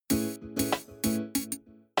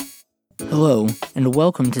Hello, and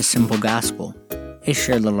welcome to Simple Gospel, a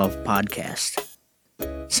Share the Love podcast.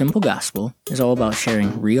 Simple Gospel is all about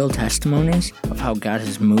sharing real testimonies of how God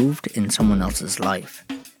has moved in someone else's life.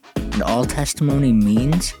 And all testimony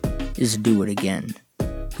means is do it again.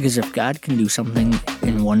 Because if God can do something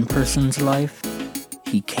in one person's life,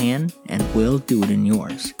 He can and will do it in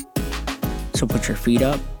yours. So put your feet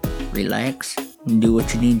up, relax, and do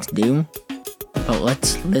what you need to do. But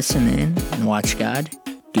let's listen in and watch God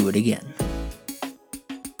do it again.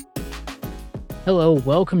 Hello,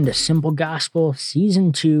 welcome to Simple Gospel,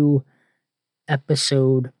 Season 2,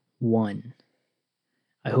 Episode 1.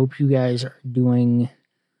 I hope you guys are doing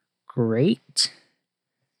great,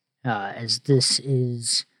 as this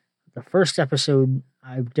is the first episode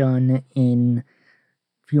I've done in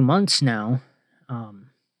a few months now.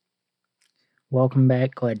 Welcome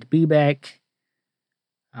back, glad to be back.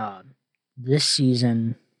 This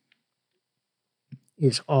season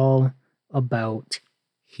is all about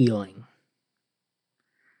healing.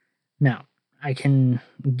 Now, I can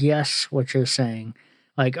guess what you're saying.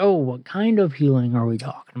 Like, oh, what kind of healing are we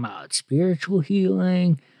talking about? Spiritual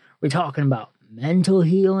healing? We're talking about mental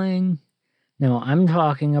healing? No, I'm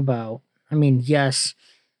talking about, yes,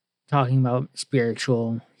 talking about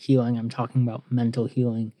spiritual healing. I'm talking about mental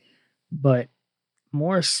healing. But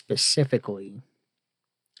more specifically,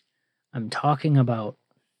 I'm talking about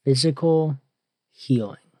physical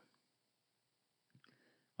healing.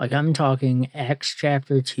 Like I'm talking Acts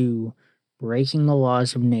chapter 2, breaking the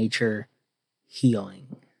laws of nature,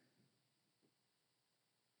 healing.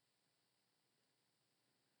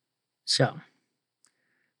 So,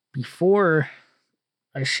 before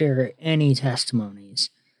I share any testimonies,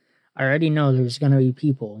 I already know there's going to be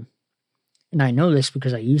people, and I know this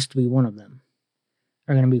because I used to be one of them,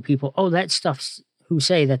 are going to be people, who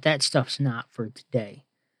say that stuff's not for today.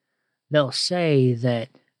 They'll say that,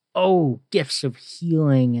 gifts of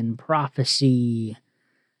healing and prophecy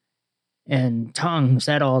and tongues,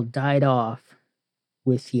 that all died off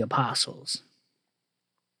with the apostles.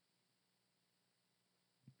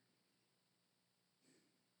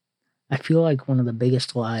 I feel like one of the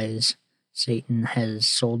biggest lies Satan has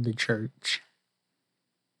sold the church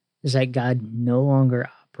is that God no longer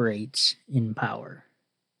operates in power.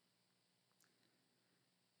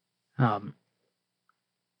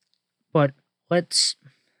 But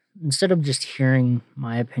instead of just hearing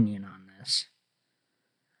my opinion on this,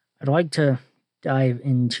 I'd like to dive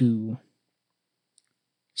into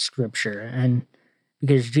Scripture, and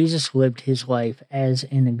because Jesus lived his life as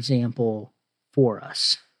an example for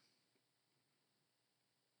us.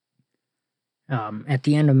 At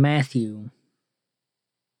the end of Matthew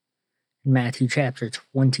chapter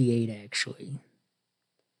 28, actually,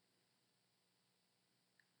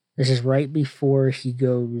 this is right before he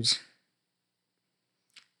goes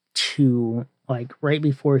to, right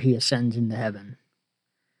before he ascends into heaven.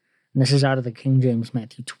 And this is out of the King James,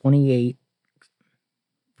 Matthew 28,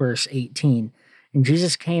 verse 18. And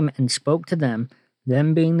Jesus came and spoke to them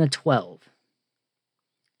being the 12.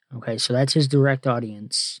 Okay, so that's his direct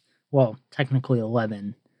audience. Well, technically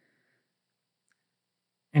 11.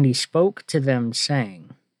 And he spoke to them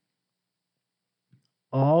saying,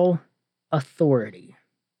 all authority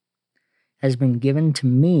has been given to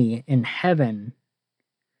me in heaven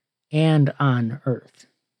and on earth.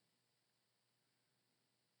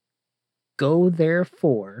 Go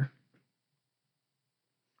therefore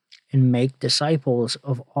and make disciples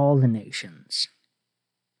of all the nations,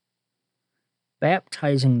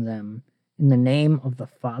 baptizing them in the name of the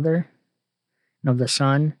Father, and of the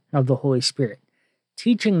Son, and of the Holy Spirit,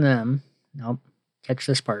 teaching them, catch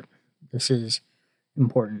this part, this is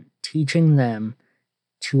important, teaching them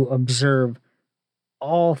to observe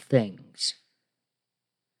all things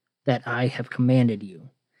that I have commanded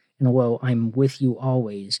you. And lo, I'm with you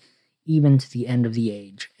always, even to the end of the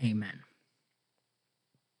age. Amen.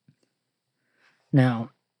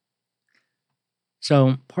 Now,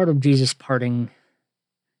 so part of Jesus' parting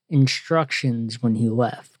instructions when he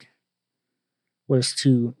left was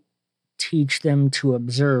to teach them to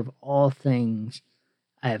observe all things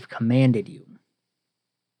I have commanded you.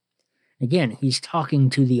 Again, he's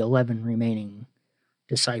talking to the 11 remaining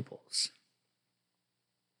disciples.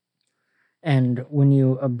 And when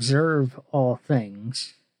you observe all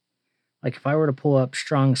things, like if I were to pull up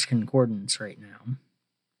Strong's Concordance right now,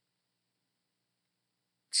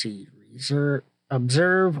 let's see,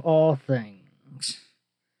 observe all things.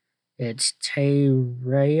 It's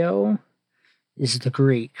tereo is the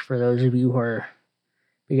Greek, for those of you who are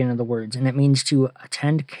beginning of the words, and it means to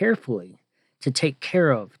attend carefully, to take care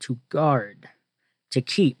of, to guard, to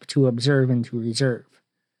keep, to observe, and to reserve.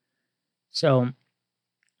 So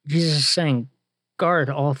Jesus is saying, guard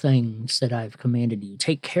all things that I've commanded you.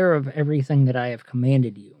 Take care of everything that I have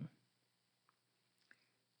commanded you.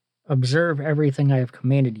 Observe everything I have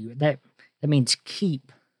commanded you. That means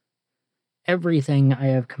keep everything I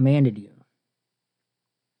have commanded you.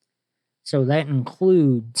 So that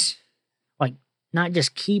includes, not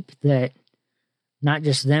just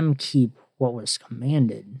them keep what was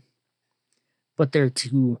commanded, but they're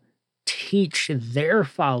to teach their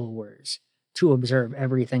followers to observe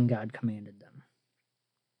everything God commanded them.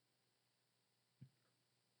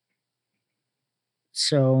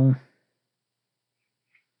 So,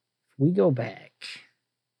 if we go back,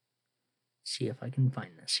 see if I can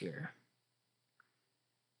find this here.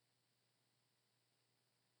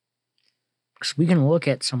 Because we can look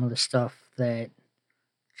at some of the stuff that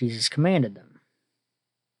Jesus commanded them.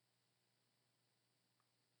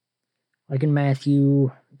 Like in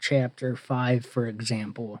Matthew chapter 5, for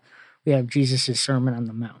example, we have Jesus' Sermon on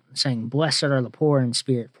the Mount saying, "Blessed are the poor in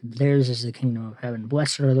spirit, for theirs is the kingdom of heaven.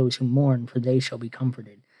 Blessed are those who mourn, for they shall be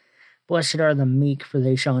comforted. Blessed are the meek, for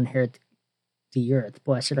they shall inherit the earth.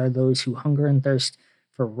 Blessed are those who hunger and thirst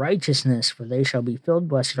for righteousness, for they shall be filled.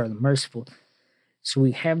 Blessed are the merciful." So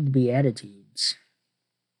we have the Beatitudes.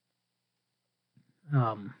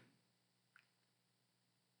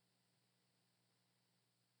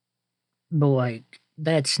 But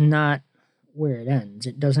that's not where it ends.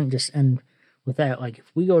 It doesn't just end with that.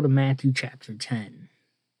 If we go to Matthew chapter 10,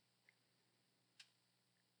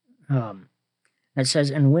 it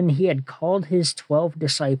says, "And when he had called his 12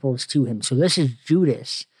 disciples to him," so this is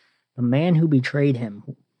Judas, the man who betrayed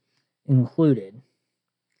him included.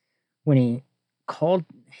 When he called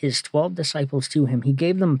his 12 disciples to him, he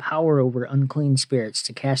gave them power over unclean spirits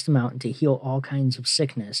to cast them out and to heal all kinds of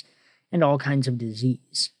sickness and all kinds of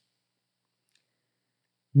disease.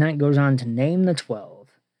 And then it goes on to name the 12.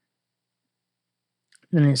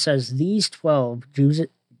 And it says, these 12,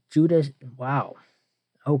 Judas, wow,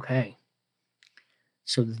 okay.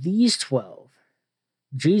 So these 12,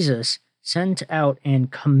 Jesus sent out and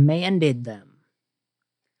commanded them,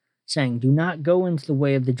 saying, "Do not go into the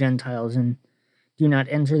way of the Gentiles, and do not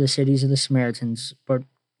enter the cities of the Samaritans, but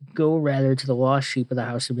go rather to the lost sheep of the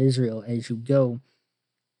house of Israel. As you go,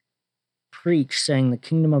 preach, saying, the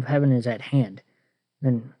kingdom of heaven is at hand."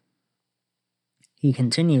 Then he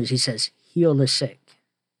continues, he says, "Heal the sick,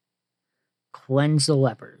 cleanse the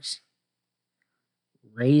lepers,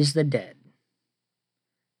 raise the dead,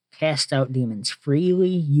 cast out demons. Freely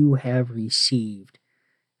you have received,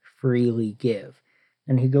 freely give."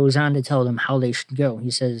 And he goes on to tell them how they should go. He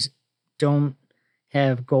says, "Don't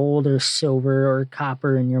have gold or silver or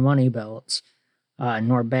copper in your money belts,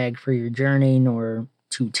 nor bag for your journey, nor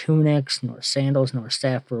 2 tunics, nor sandals, nor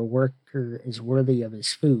staff, for a worker is worthy of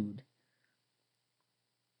his food."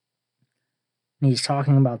 And he's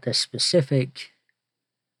talking about this specific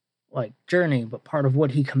journey, but part of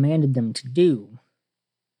what he commanded them to do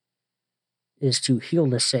is to heal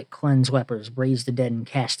the sick, cleanse lepers, raise the dead, and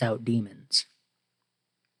cast out demons.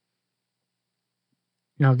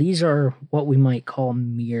 Now, these are what we might call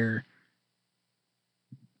mere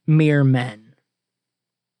men.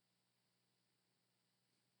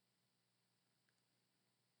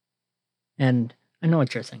 And I know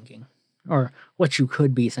what you're thinking, or what you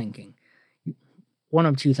could be thinking. One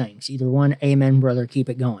of two things. Either one, amen, brother, keep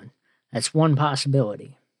it going. That's one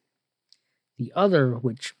possibility. The other,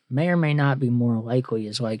 which may or may not be more likely,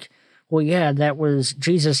 is well, yeah, that was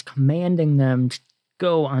Jesus commanding them to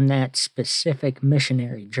go on that specific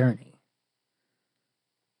missionary journey.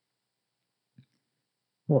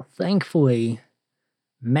 Well, thankfully,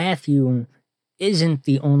 Matthew isn't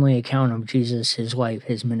the only account of Jesus, his life,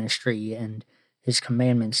 his ministry, and his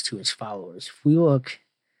commandments to his followers. If we look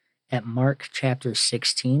at Mark chapter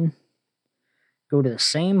 16, go to the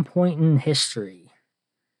same point in history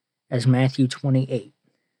as Matthew 28.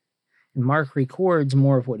 And Mark records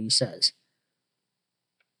more of what he says.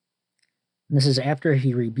 And this is after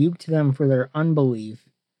he rebuked them for their unbelief,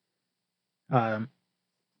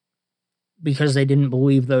 because they didn't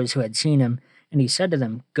believe those who had seen him. And he said to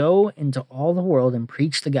them, "Go into all the world and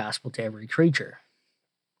preach the gospel to every creature.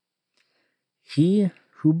 He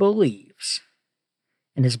who believes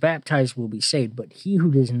and is baptized will be saved, but he who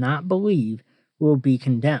does not believe will be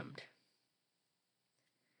condemned.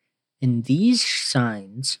 And these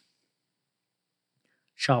signs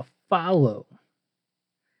shall follow,"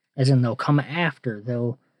 as in they'll come after,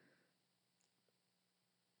 they'll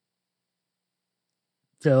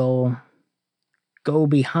go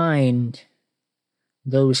behind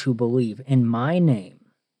those who believe. "In my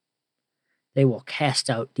name, they will cast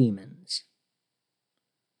out demons.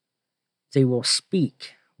 They will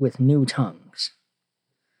speak with new tongues.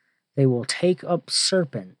 They will take up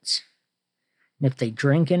serpents, and if they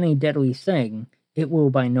drink any deadly thing, it will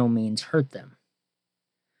by no means hurt them.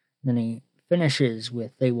 Then he finishes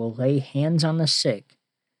with, they will lay hands on the sick,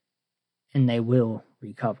 and they will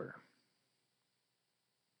recover.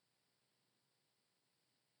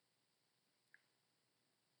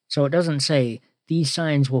 So it doesn't say, these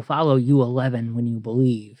signs will follow you 11 when you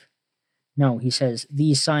believe. No, he says,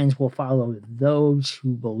 these signs will follow those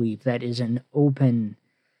who believe. That is an open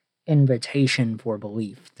invitation for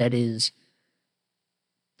belief. That's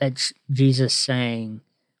Jesus saying,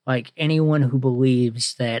 like, anyone who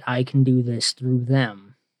believes that I can do this through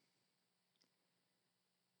them,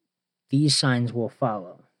 these signs will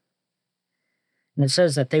follow. And it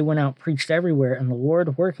says that they went out, preached everywhere, and the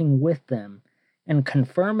Lord working with them and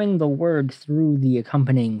confirming the word through the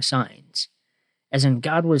accompanying signs. As in,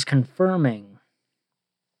 God was confirming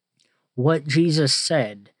what Jesus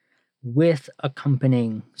said with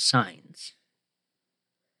accompanying signs.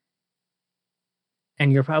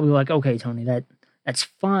 And you're probably like, okay, Tony, that's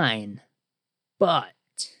fine, but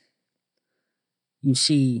you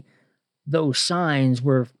see, those signs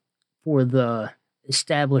were for the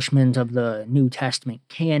establishment of the New Testament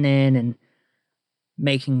canon and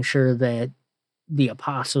making sure that the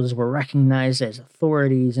apostles were recognized as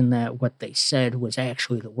authorities and that what they said was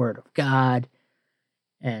actually the word of God.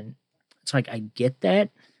 And it's like, I get that.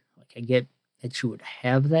 Like, I get that you would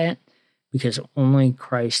have that because only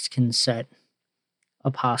Christ can set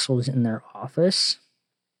apostles in their office.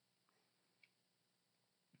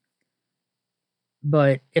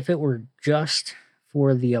 But if it were just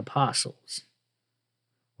for the apostles,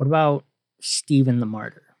 what about Stephen the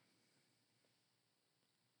martyr?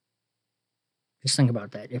 Just think about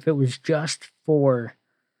that. If it was just for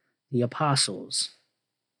the apostles,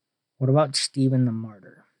 what about Stephen the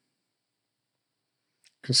martyr?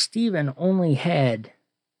 Because Stephen only had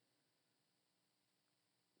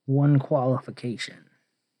one qualification.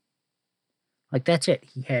 Like, that's it.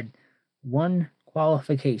 He had one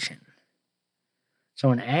qualification.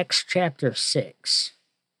 So in Acts chapter 6,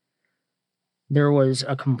 there was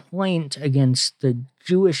a complaint against the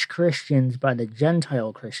Jewish Christians by the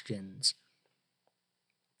Gentile Christians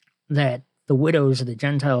that the widows of the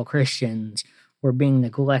Gentile Christians were being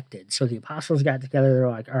neglected. So the apostles got together. They're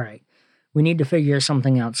like, all right, we need to figure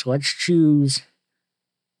something out. So let's choose,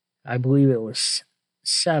 I believe it was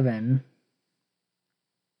 7.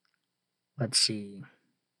 Let's see.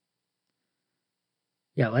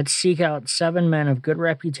 Yeah, let's seek out 7 men of good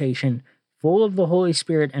reputation, full of the Holy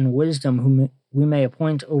Spirit and wisdom, whom we may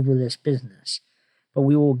appoint over this business. But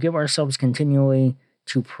we will give ourselves continually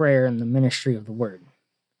to prayer and the ministry of the word.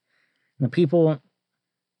 And the people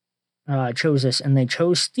chose this, and they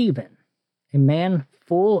chose Stephen, a man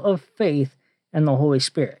full of faith and the Holy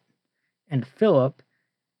Spirit, and Philip,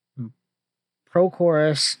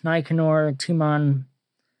 Prochorus, Nicanor, Timon,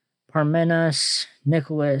 Parmenas,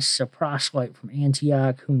 Nicholas, a proselyte from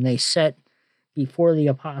Antioch, whom they set before the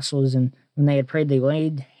apostles, and when they had prayed, they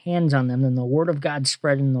laid hands on them. Then the word of God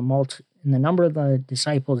spread, and the number of the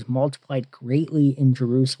disciples multiplied greatly in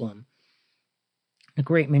Jerusalem. A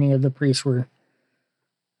great many of the priests were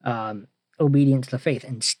obedient to the faith.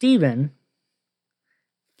 And Stephen,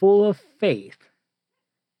 full of faith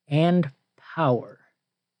and power,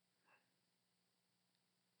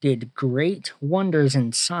 did great wonders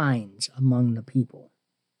and signs among the people.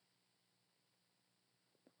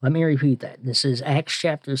 Let me repeat that. This is Acts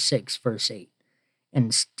chapter 6, verse 8.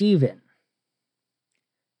 And Stephen,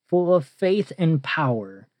 full of faith and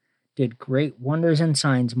power, did great wonders and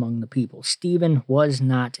signs among the people. Stephen was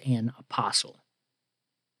not an apostle.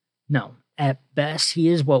 No, at best, he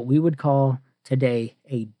is what we would call today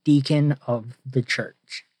a deacon of the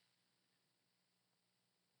church.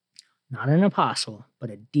 Not an apostle, but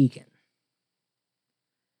a deacon.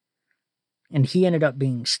 And he ended up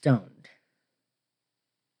being stoned.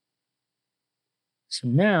 So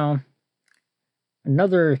now,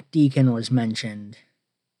 another deacon was mentioned,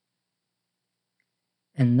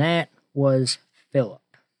 and that was Philip.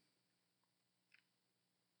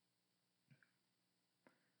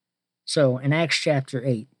 So in Acts chapter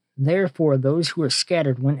 8, therefore those who were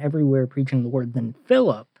scattered went everywhere preaching the word. Then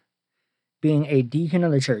Philip, being a deacon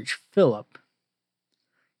of the church, Philip,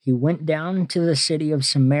 he went down to the city of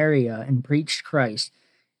Samaria and preached Christ,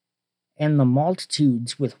 and the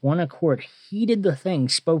multitudes with one accord heeded the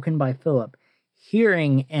things spoken by Philip,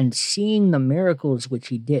 hearing and seeing the miracles which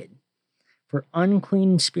he did. For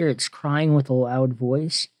unclean spirits, crying with a loud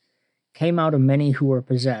voice, came out of many who were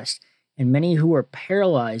possessed, and many who were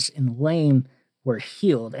paralyzed and lame were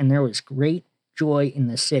healed, and there was great joy in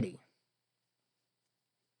the city.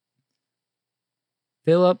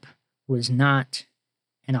 Philip was not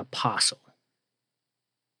an apostle.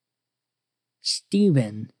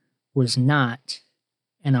 Stephen was not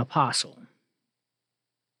an apostle.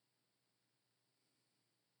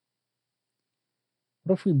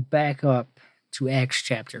 What if we back up to Acts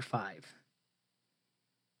chapter 5?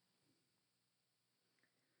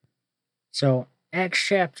 So, Acts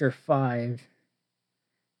chapter 5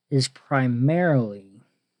 is primarily,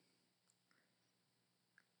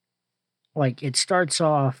 it starts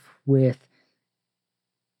off with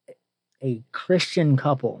a Christian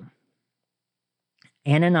couple,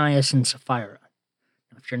 Ananias and Sapphira.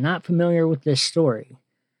 Now, if you're not familiar with this story,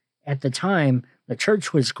 at the time, the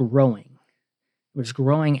church was growing. It was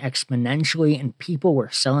growing exponentially, and people were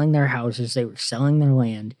selling their houses, they were selling their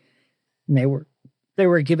land, and they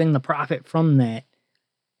were giving the profit from that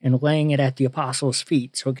and laying it at the apostles'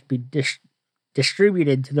 feet so it could be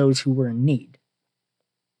distributed to those who were in need.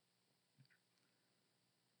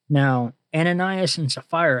 Now, Ananias and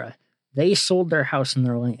Sapphira, they sold their house and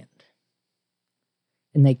their land.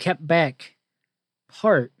 And they kept back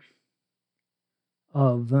part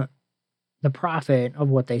of the profit of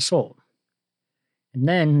what they sold. And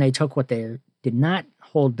then they took what they did not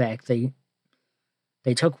hold back. They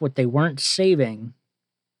took what they weren't saving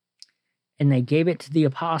and they gave it to the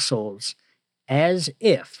apostles as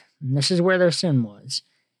if, and this is where their sin was,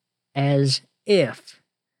 as if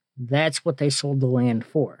that's what they sold the land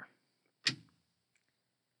for.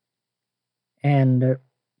 And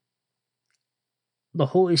the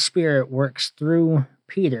Holy Spirit works through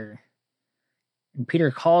Peter, and Peter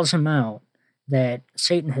calls him out that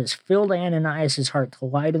Satan has filled Ananias' heart to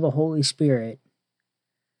lie to the Holy Spirit.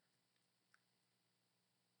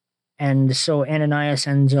 And so Ananias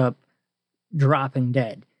ends up dropping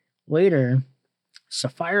dead. Later,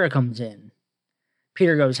 Sapphira comes in.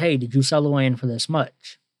 Peter goes, "Hey, did you sell the land for this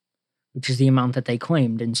much?" Which is the amount that they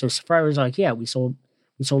claimed. And so Sapphira was like, "Yeah, we sold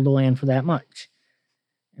the land for that much."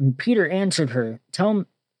 And Peter answered her, and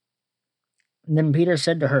then Peter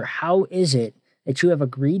said to her, "How is it that you have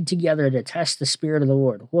agreed together to test the Spirit of the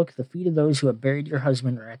Lord? Look, the feet of those who have buried your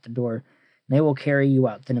husband are at the door, and they will carry you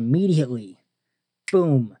out." Then immediately,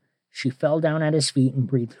 boom, she fell down at his feet and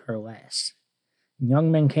breathed her last. And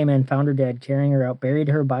young men came in, found her dead, carrying her out, buried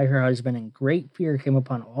her by her husband, and great fear came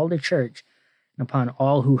upon all the church and upon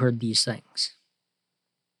all who heard these things.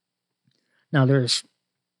 Now there's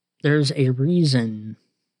a reason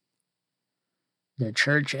the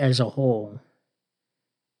church as a whole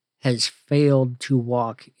has failed to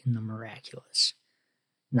walk in the miraculous.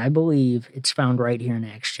 And I believe it's found right here in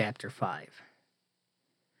Acts chapter 5.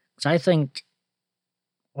 Because I think,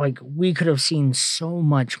 we could have seen so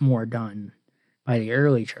much more done by the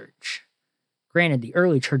early church. Granted, the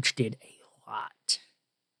early church did a lot.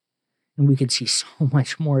 And we could see so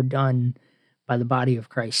much more done by the body of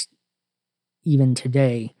Christ even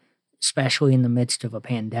today, especially in the midst of a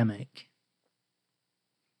pandemic.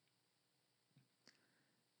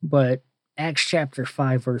 But Acts chapter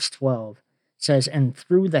 5, verse 12 says, "And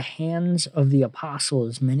through the hands of the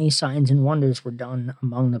apostles, many signs and wonders were done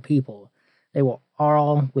among the people. They were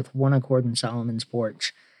all with one accord in Solomon's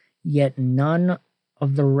porch. Yet none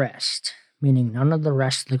of the rest," meaning none of the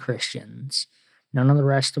rest of the Christians, none of the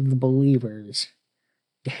rest of the believers,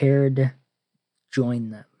 dared join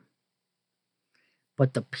them.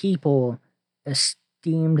 But the people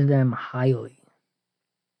esteemed them highly.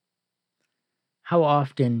 How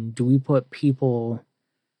often do we put people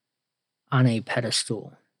on a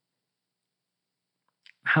pedestal?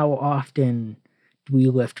 How often do we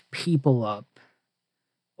lift people up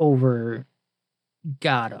over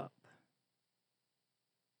God up?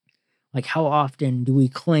 How often do we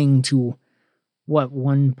cling to what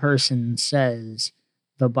one person says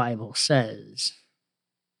the Bible says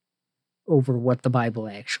over what the Bible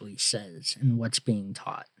actually says and what's being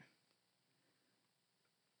taught?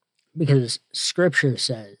 Because Scripture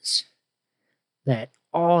says that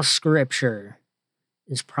all Scripture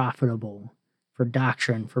is profitable for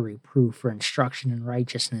doctrine, for reproof, for instruction in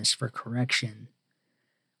righteousness, for correction.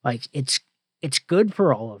 It's good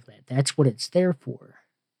for all of that. That's what it's there for.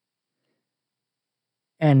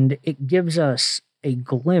 And it gives us a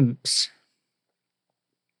glimpse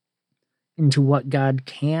into what God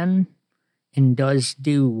can and does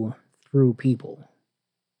do through people.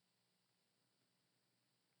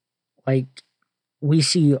 We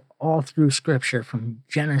see all through Scripture, from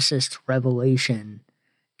Genesis to Revelation,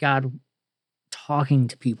 God talking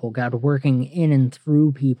to people, God working in and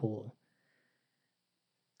through people.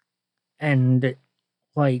 And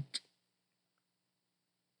not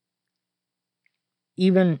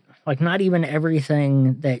even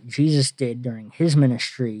everything that Jesus did during his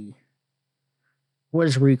ministry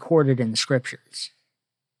was recorded in the scriptures.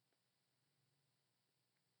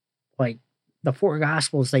 Like the four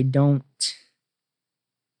gospels, they don't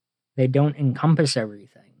encompass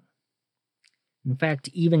everything. In fact,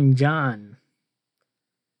 even John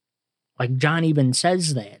even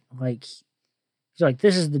says that. Like, he's like,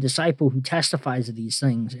 this is the disciple who testifies of these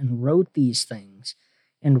things and wrote these things.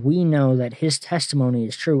 And we know that his testimony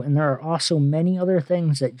is true. And there are also many other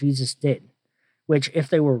things that Jesus did, which if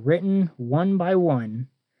they were written one by one,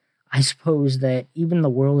 I suppose that even the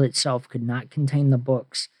world itself could not contain the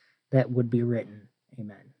books that would be written.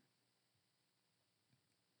 Amen.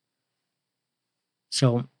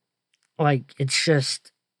 So, like, it's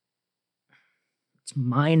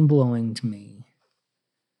mind-blowing to me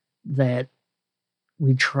that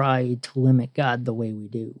we try to limit God the way we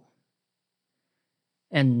do.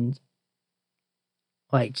 And,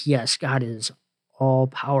 like, yes, God is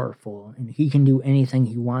all-powerful, and he can do anything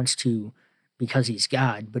he wants to because he's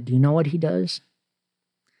God. But do you know what he does?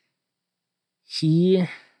 He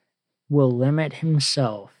will limit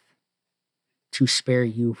himself to spare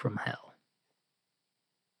you from hell.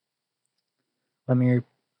 Let me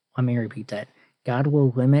repeat that. God will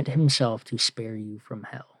limit himself to spare you from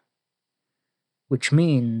hell. Which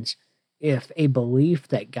means if a belief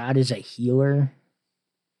that God is a healer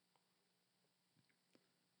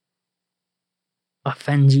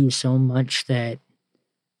offends you so much that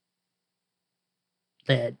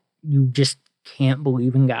you just can't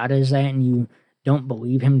believe in God as that, and you don't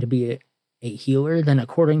believe him to be a healer, then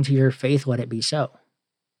according to your faith, let it be so.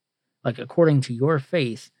 Like, according to your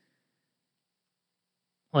faith,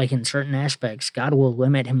 like in certain aspects, God will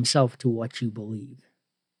limit himself to what you believe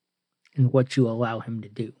and what you allow him to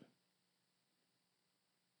do.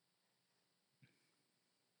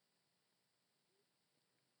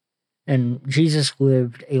 And Jesus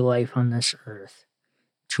lived a life on this earth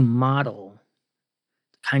to model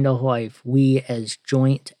the kind of life we as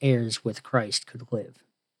joint heirs with Christ could live.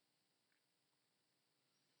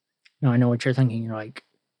 Now, I know what you're thinking. You're like,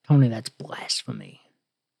 Tony, that's blasphemy.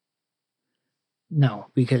 No,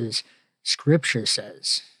 because Scripture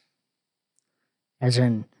says, as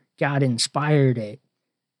in God inspired it,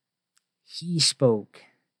 he spoke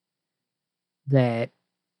that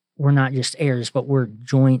we're not just heirs, but we're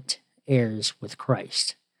joint heirs with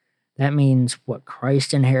Christ. That means what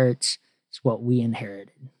Christ inherits is what we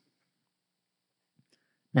inherited.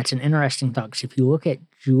 That's an interesting thought, because if you look at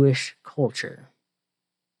Jewish culture,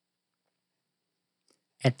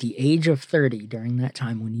 at the age of 30, during that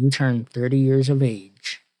time, when you turn 30 years of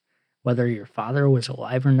age, whether your father was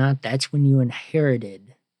alive or not, that's when you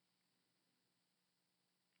inherited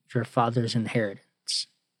your father's inheritance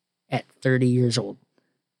at 30 years old.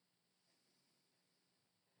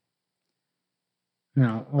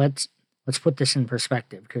 Now, let's put this in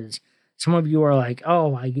perspective, because some of you are like,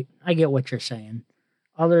 oh, I get what you're saying.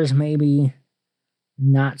 Others maybe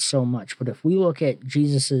not so much. But if we look at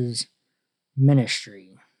Jesus's ministry,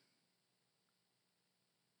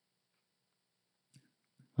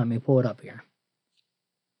 let me pull it up here.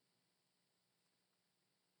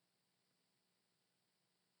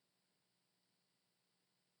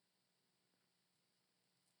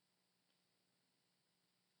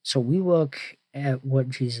 So we look at what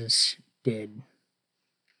Jesus did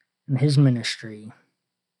in his ministry.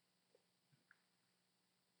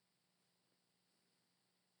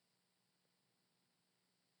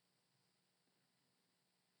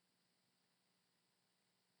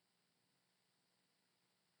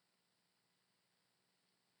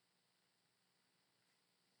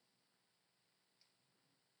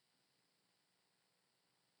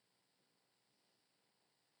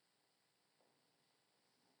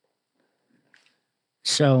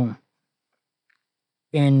 So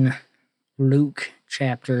in Luke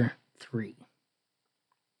chapter 3,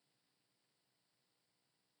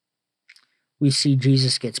 we see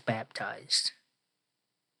Jesus gets baptized.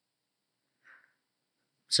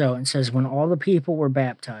 So it says, when all the people were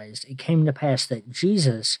baptized, it came to pass that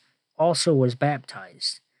Jesus also was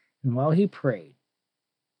baptized. And while he prayed,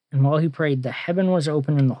 the heaven was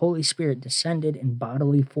opened, and the Holy Spirit descended in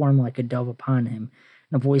bodily form like a dove upon him.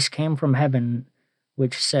 And a voice came from heaven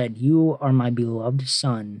which said, "You are my beloved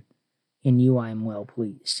Son, in you I am well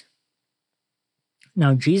pleased."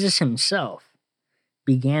 Now, Jesus himself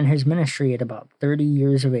began his ministry at about 30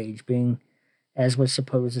 years of age, being, as was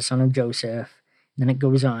supposed, the son of Joseph. And then it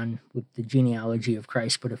goes on with the genealogy of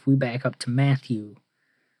Christ. But if we back up to Matthew,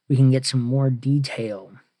 we can get some more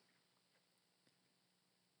detail.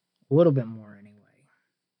 A little bit more, anyway.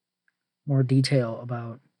 More detail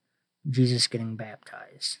about Jesus getting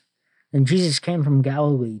baptized. Then Jesus came from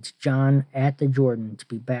Galilee to John at the Jordan to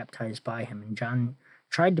be baptized by him. And John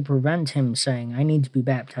tried to prevent him, saying, I need to be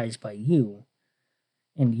baptized by you,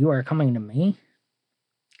 and you are coming to me?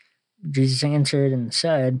 Jesus answered and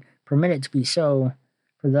said, Permit it to be so,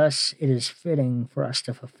 for thus it is fitting for us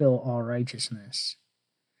to fulfill all righteousness.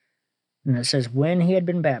 And it says, when he had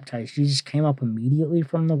been baptized, Jesus came up immediately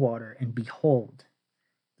from the water, and behold,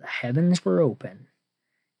 the heavens were open,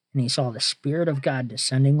 and he saw the Spirit of God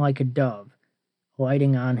descending like a dove,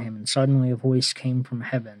 lighting on him, and suddenly a voice came from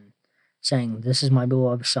heaven, saying, This is my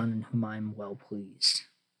beloved Son, in whom I am well pleased.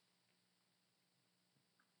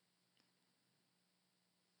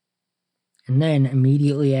 And then,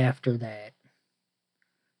 immediately after that, it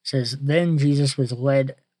says, Then Jesus was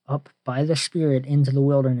led up by the Spirit into the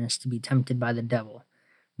wilderness to be tempted by the devil.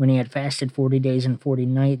 When he had fasted 40 days and 40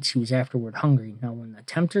 nights, he was afterward hungry. Now when the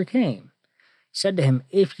tempter came, he said to him,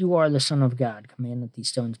 If you are the Son of God, command that these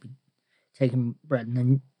stones be taken bread. And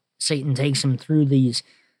then Satan takes him through these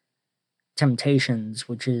temptations,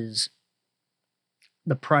 which is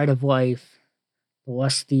the pride of life, the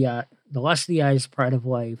lust of the eyes, the pride of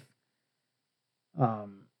life,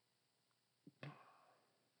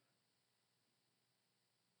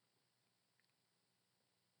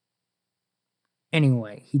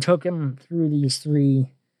 anyway, he took him through these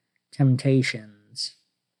 3 temptations.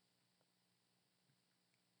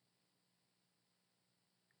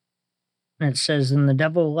 And it says, Then the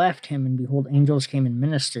devil left him, and behold, angels came and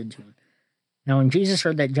ministered to him. Now when Jesus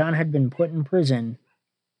heard that John had been put in prison,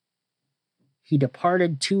 he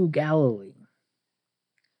departed to Galilee.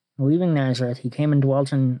 Leaving Nazareth, he came and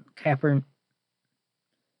dwelt in Capernaum,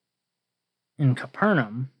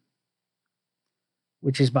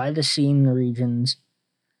 which is by the sea in the regions.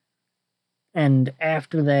 And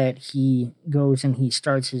after that, he goes and he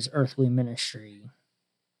starts his earthly ministry.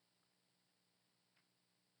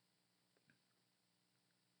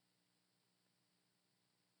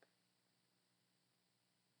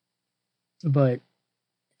 But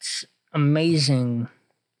it's amazing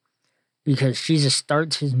because Jesus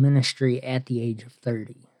starts his ministry at the age of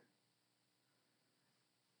 30.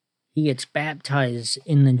 He gets baptized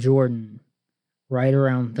in the Jordan right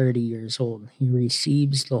around 30 years old. He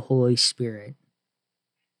receives the Holy Spirit.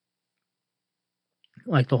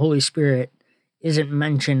 Like, the Holy Spirit isn't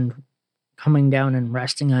mentioned coming down and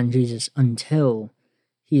resting on Jesus until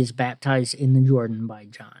he is baptized in the Jordan by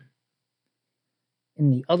John.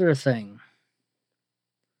 And the other thing,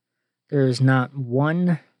 there is not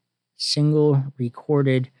one single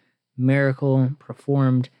recorded miracle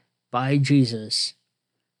performed by Jesus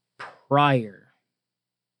prior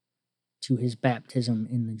to his baptism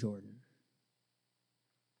in the Jordan.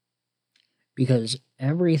 Because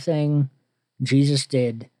everything Jesus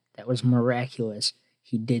did that was miraculous,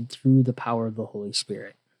 he did through the power of the Holy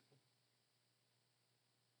Spirit.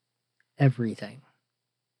 Everything.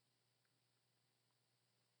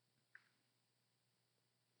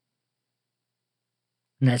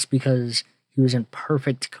 And that's because he was in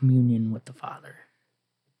perfect communion with the Father.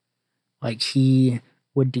 Like, he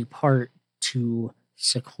would depart to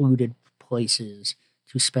secluded places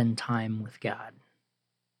to spend time with God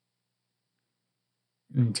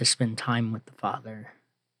and to spend time with the Father.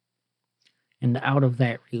 And out of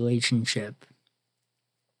that relationship,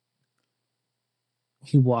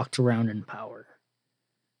 he walked around in power.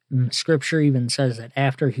 And Scripture even says that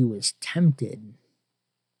after he was tempted,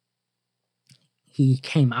 he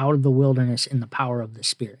came out of the wilderness in the power of the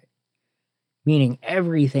Spirit. Meaning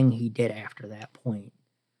everything he did after that point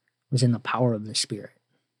was in the power of the Spirit.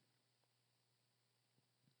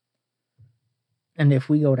 And if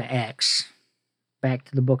we go to Acts, back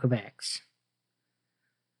to the book of Acts,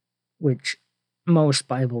 which most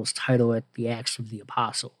Bibles title it the Acts of the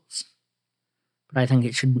Apostles, but I think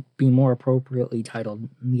it should be more appropriately titled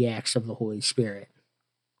the Acts of the Holy Spirit.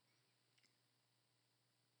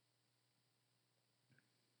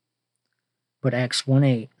 But Acts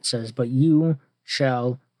 1:8 says, But you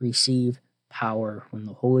shall receive power when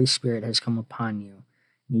the Holy Spirit has come upon you.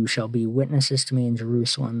 You shall be witnesses to me in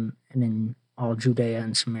Jerusalem and in all Judea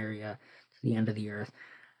and Samaria to the end of the earth.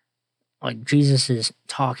 Like, Jesus is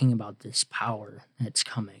talking about this power that's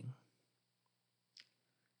coming.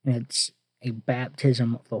 And it's a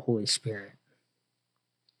baptism of the Holy Spirit.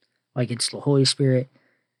 Like, it's the Holy Spirit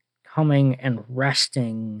coming and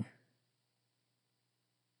resting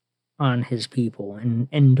on his people and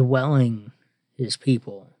indwelling his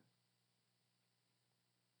people.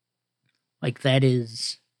 Like,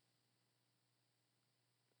 that's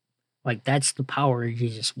the power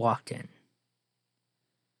Jesus walked in.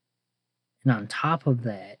 And on top of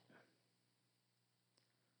that,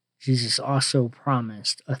 Jesus also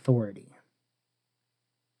promised authority.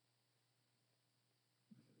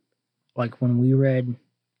 Like when we read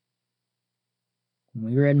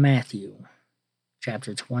Matthew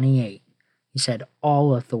chapter 28, he said,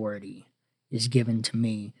 all authority is given to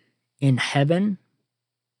me in heaven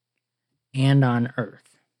and on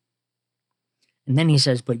earth. And then he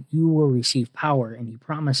says, but you will receive power, and he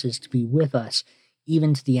promises to be with us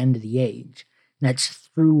even to the end of the age. And that's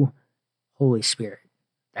through Holy Spirit.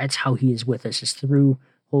 That's how he is with us, is through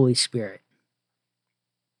Holy Spirit.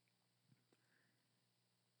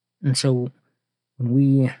 And so when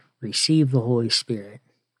we receive the Holy Spirit,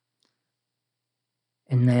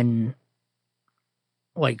 and then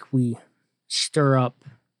like we stir up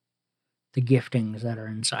the giftings that are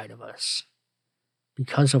inside of us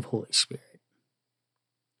because of Holy Spirit,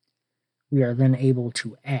 we are then able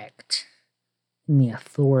to act in the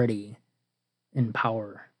authority and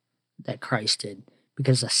power that Christ did,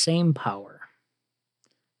 because the same power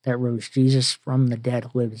that rose Jesus from the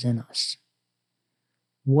dead lives in us.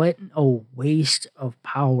 What a waste of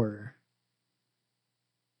power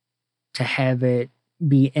to have it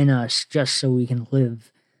be in us just so we can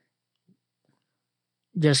live,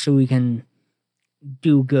 just so we can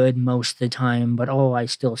do good most of the time, but I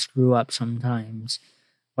still screw up sometimes.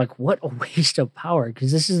 Like, what a waste of power,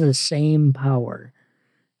 because this is the same power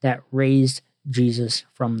that raised Jesus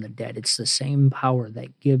from the dead. It's the same power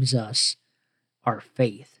that gives us our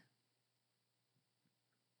faith.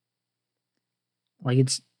 Like,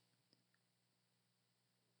 it's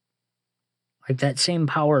like that same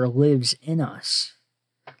power lives in us.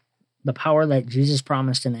 The power that Jesus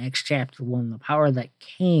promised in Acts chapter 1, the power that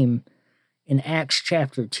came in Acts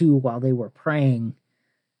chapter 2 while they were praying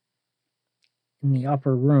in the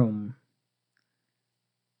upper room.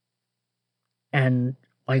 And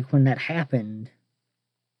like when that happened,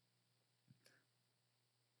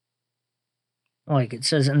 like it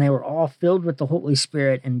says, and they were all filled with the Holy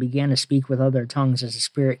Spirit and began to speak with other tongues as the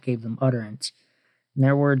Spirit gave them utterance. And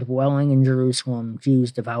there were dwelling in Jerusalem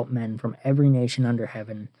Jews, devout men from every nation under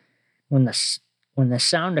heaven. When the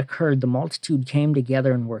sound occurred, the multitude came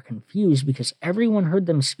together and were confused, because everyone heard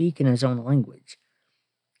them speak in his own language.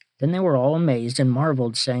 Then they were all amazed and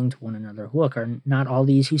marveled, saying to one another, look, are not all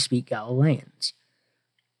these who speak Galileans?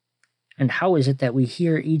 And how is it that we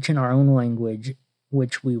hear each in our own language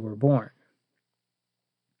which we were born?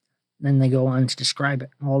 Then they go on to describe it,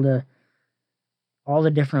 all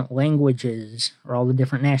the different languages or all the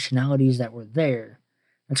different nationalities that were there.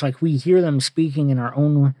 It's like we hear them speaking in our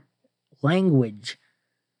own language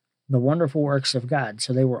the wonderful works of God.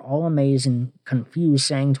 So they were all amazed and confused,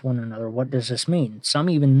 saying to one another, what does this mean? Some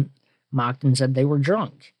even mocked and said they were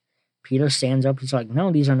drunk. Peter stands up, he's like,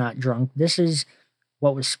 no, these are not drunk. This is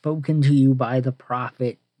what was spoken to you by the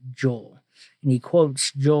prophet Joel. And he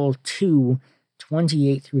quotes Joel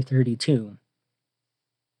 2:28 through 32,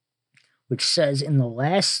 which says, and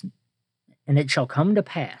it shall come to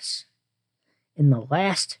pass in the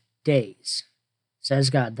last days, says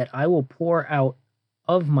God, that I will pour out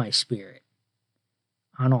of my Spirit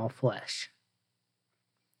on all flesh.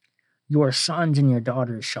 Your sons and your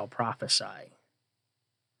daughters shall prophesy.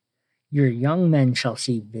 Your young men shall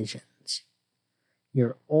see visions.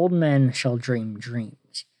 Your old men shall dream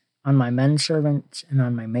dreams. On my men servants and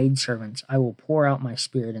on my maid servants I will pour out my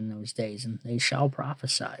Spirit in those days, and they shall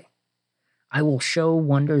prophesy. I will show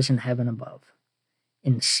wonders in heaven above,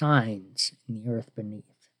 and signs in the earth beneath,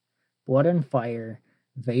 blood and fire,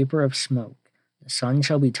 vapor of smoke. The sun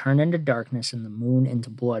shall be turned into darkness and the moon into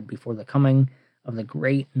blood before the coming of the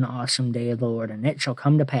great and awesome day of the Lord. And it shall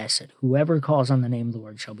come to pass that whoever calls on the name of the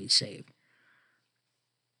Lord shall be saved.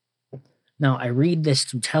 Now, I read this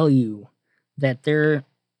to tell you that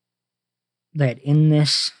in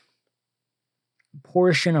this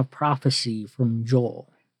portion of prophecy from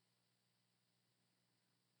Joel,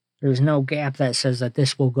 there's no gap that says that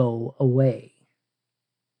this will go away.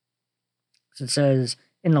 It says,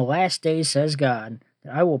 in the last days, says God,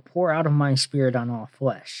 that I will pour out of my Spirit on all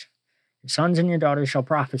flesh. Your sons and your daughters shall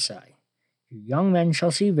prophesy. Your young men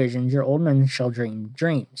shall see visions. Your old men shall dream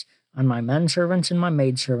dreams. On my men servants and my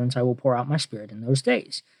maid servants I will pour out my Spirit in those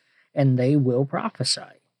days, and they will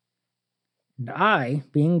prophesy. And I,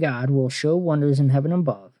 being God, will show wonders in heaven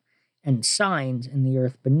above, and signs in the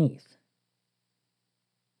earth beneath.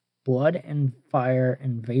 Blood and fire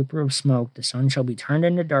and vapor of smoke. The sun shall be turned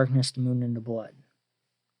into darkness, the moon into blood.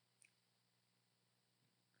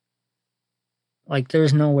 Like,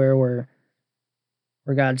 there's nowhere where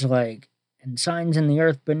God's like, and signs in the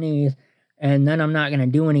earth beneath, and then I'm not going to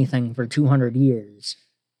do anything for 200 years.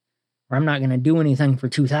 Or I'm not going to do anything for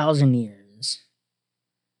 2,000 years.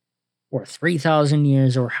 or 3,000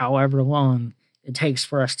 years, or however long it takes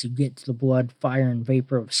for us to get to the blood, fire, and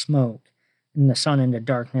vapor of smoke, and the sun into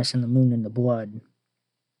darkness, and the moon into blood.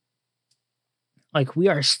 Like, we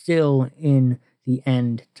are still in the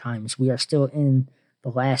end times. We are still in the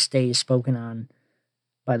last days spoken on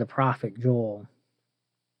by the prophet Joel.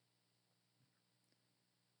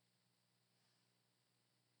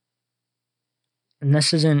 And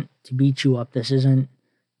this isn't to beat you up. This isn't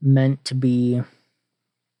meant to be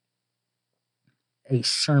a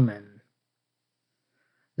sermon.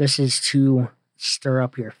 This is to stir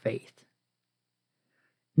up your faith.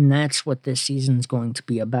 And that's what this season's going to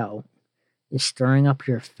be about, is stirring up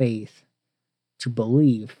your faith to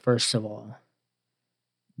believe, first of all,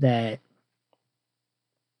 that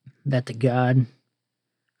the God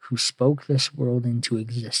who spoke this world into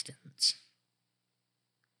existence,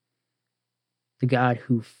 the God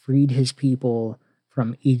who freed his people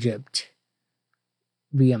from Egypt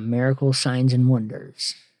via miracles, signs, and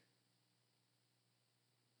wonders,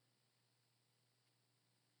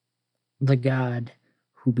 the God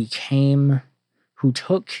who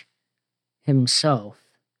took himself,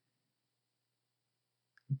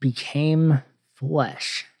 became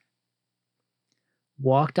flesh,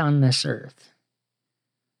 walked on this earth,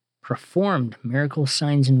 performed miracles,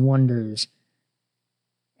 signs, and wonders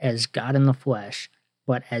as God in the flesh,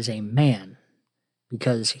 but as a man,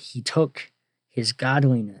 because he took his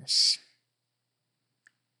godliness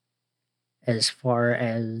as far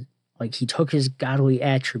as, like, he took his godly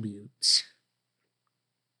attributes,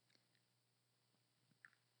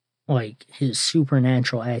 like his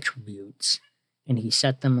supernatural attributes, and he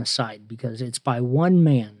set them aside, because it's by one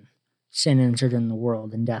man sin entered in the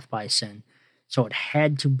world, and death by sin. So it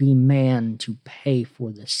had to be man to pay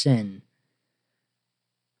for the sin.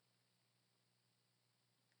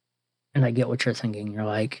 And I get what you're thinking. You're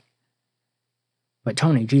like, but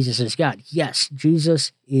Tony, Jesus is God. Yes,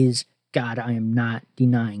 Jesus is God. I am not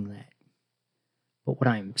denying that. But what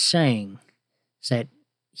I'm saying is that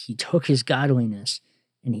he took his godliness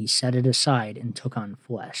and he set it aside and took on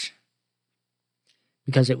flesh.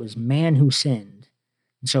 Because it was man who sinned.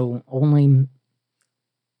 And so only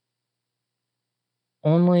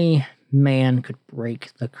man could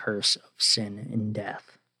break the curse of sin and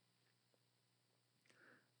death.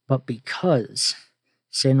 But because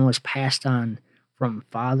sin was passed on from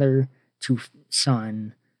father to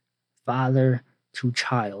son, father to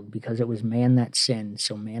child, because it was man that sinned,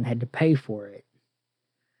 so man had to pay for it,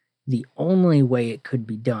 the only way it could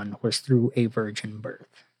be done was through a virgin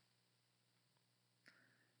birth.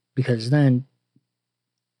 Because then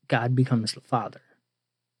God becomes the Father.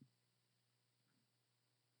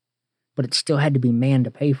 But it still had to be man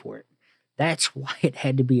to pay for it. That's why it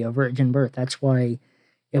had to be a virgin birth. That's why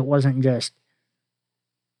it wasn't just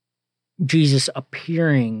Jesus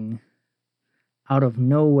appearing out of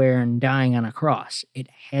nowhere and dying on a cross. It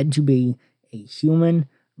had to be a human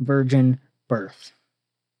virgin birth.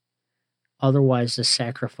 Otherwise, the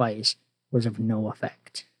sacrifice was of no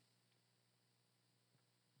effect.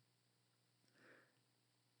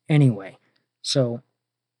 Anyway, so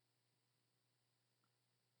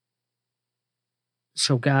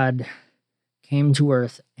God came to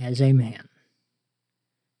earth as a man,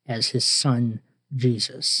 as his son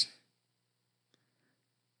Jesus.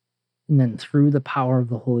 And then through the power of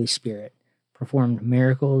the Holy Spirit, performed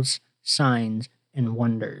miracles, signs, and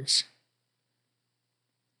wonders.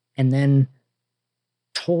 And then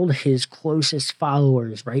told his closest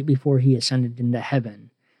followers right before he ascended into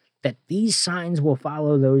heaven that these signs will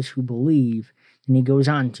follow those who believe. And he goes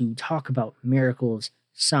on to talk about miracles,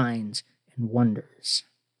 signs, and wonders.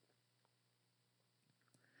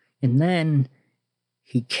 And then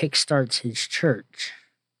he kickstarts his church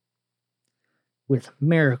with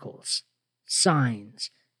miracles,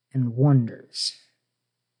 signs, and wonders.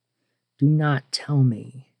 Do not tell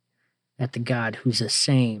me that the God who's the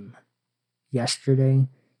same yesterday,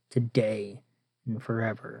 today, and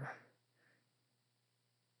forever,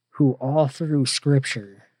 who all through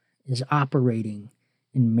Scripture is operating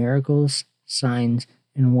in miracles, signs,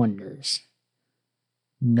 and wonders,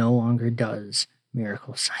 no longer does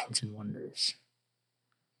miracles, signs, and wonders.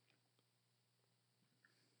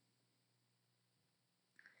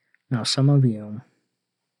 Now, some of you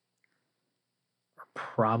are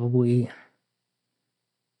probably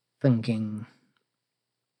thinking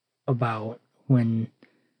about when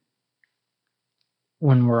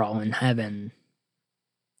we're all in heaven,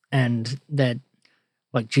 and that,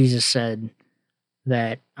 like Jesus said,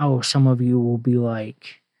 that, some of you will be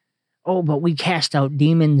like, but we cast out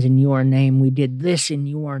demons in your name, we did this in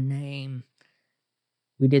your name,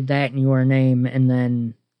 we did that in your name, and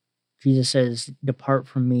then Jesus says, depart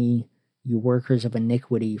from me, you workers of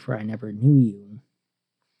iniquity, for I never knew you.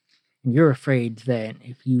 And you're afraid that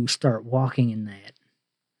if you start walking in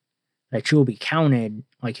that you'll be counted,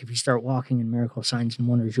 like if you start walking in miracle signs and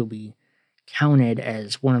wonders, you'll be counted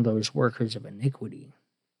as one of those workers of iniquity.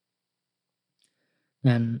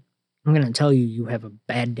 Then I'm going to tell you, you have a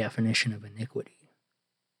bad definition of iniquity.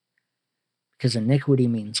 Because iniquity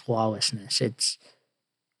means lawlessness.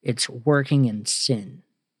 It's working in sin.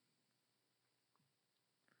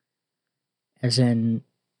 As in,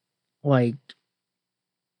 like,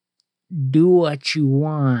 do what you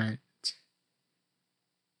want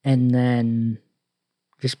and then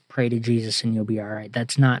just pray to Jesus and you'll be all right.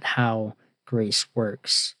 That's not how grace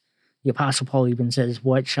works. The Apostle Paul even says,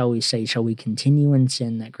 what shall we say? Shall we continue in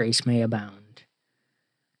sin that grace may abound?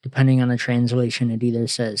 Depending on the translation, it either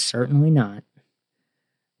says certainly not,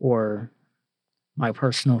 or my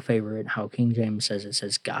personal favorite, how King James says it,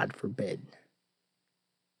 says God forbid.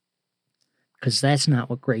 Because that's not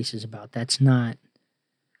what grace is about. That's not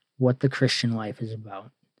what the Christian life is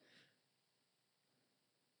about.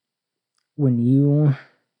 When you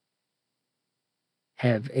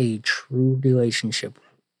have a true relationship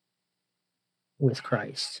with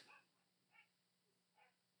Christ,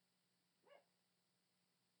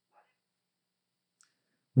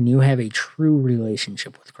 when you have a true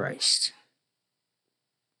relationship with Christ,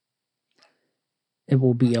 it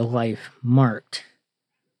will be a life marked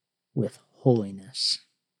with holiness,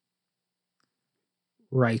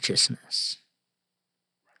 righteousness,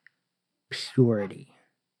 purity.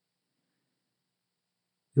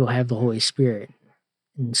 You'll have the Holy Spirit,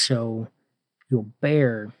 and so you'll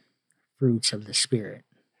bear fruits of the Spirit: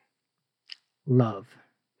 love,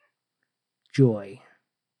 joy,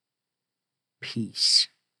 peace,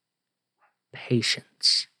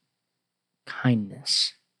 patience,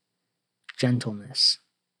 kindness, gentleness,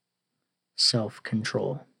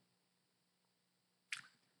 self-control.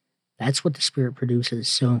 That's what the Spirit produces.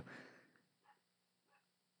 So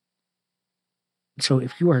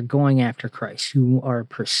if you are going after Christ, you are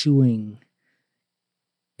pursuing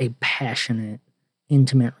a passionate,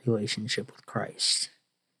 intimate relationship with Christ.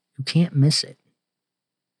 You can't miss it.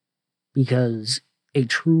 Because a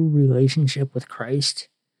true relationship with Christ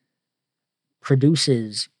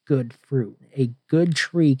produces good fruit. A good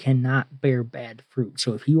tree cannot bear bad fruit.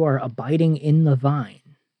 So if you are abiding in the vine,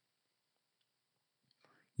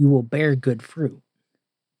 you will bear good fruit.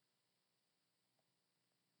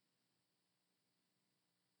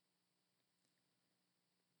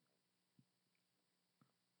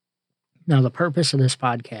 Now, the purpose of this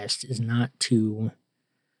podcast is not to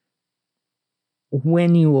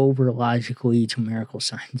win you over logically to miracle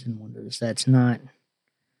signs and wonders. That's not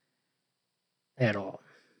at all.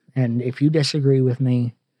 And if you disagree with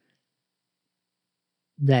me,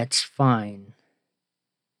 that's fine.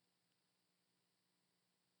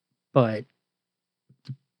 But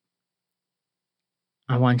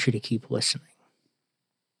I want you to keep listening.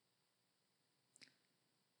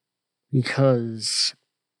 Because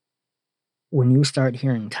when you start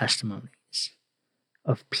hearing testimonies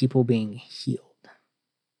of people being healed,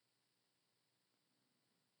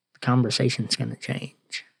 the conversation's going to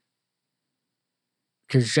change.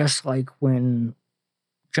 Because just like when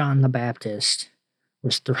John the Baptist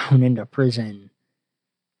was thrown into prison,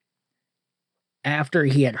 after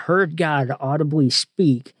he had heard God audibly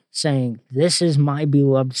speak, saying, "This is my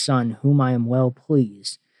beloved Son, whom I am well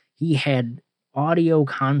pleased," he had audio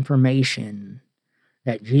confirmation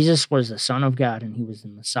that Jesus was the Son of God and he was the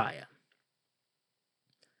Messiah.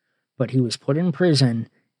 But he was put in prison,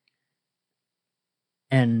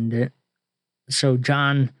 and so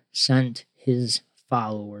John sent his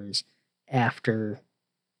followers to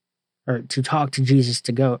talk to Jesus,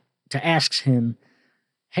 to ask him,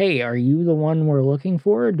 "Hey, are you the one we're looking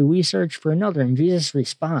for, or do we search for another?" And Jesus'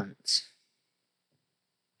 response,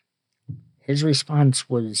 his response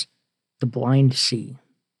was, "The blind see,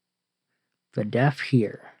 the deaf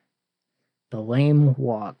hear, the lame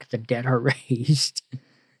walk, the dead are raised."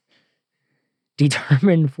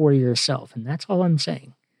 Determine for yourself. And that's all I'm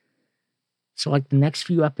saying. So like the next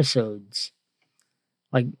few episodes,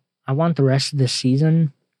 like I want the rest of this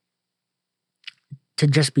season to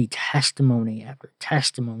just be testimony after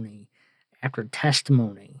testimony after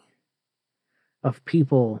testimony of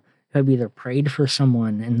people who have either prayed for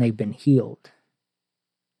someone and they've been healed,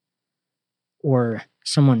 or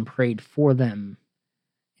someone prayed for them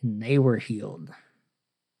and they were healed.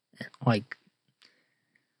 Like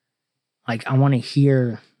I want to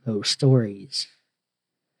hear those stories,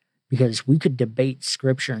 because we could debate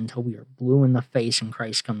scripture until we are blue in the face and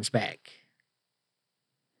Christ comes back.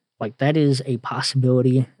 Like, that is a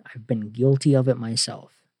possibility. I've been guilty of it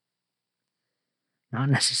myself. not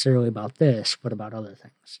necessarily about this, but about other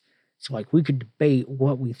things. So, like, we could debate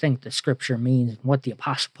what we think the scripture means and what the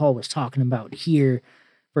Apostle Paul was talking about here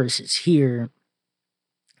versus here.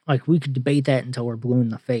 Like, we could debate that until we're blue in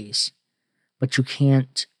the face, but you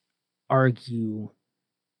can't argue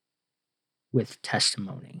with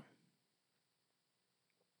testimony.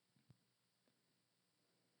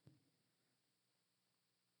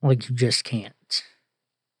 Like, you just can't.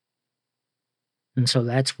 And so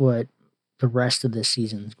that's what the rest of this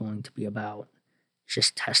season is going to be about.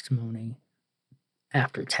 Just testimony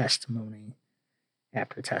after testimony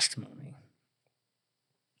after testimony.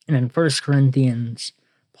 And in 1 Corinthians,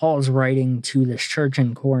 Paul's writing to this church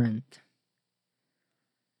in Corinth,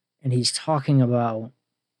 and he's talking about,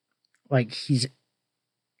 like, he's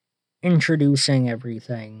introducing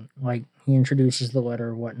everything. Like, he introduces the letter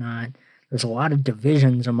or whatnot. There's a lot of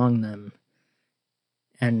divisions among them.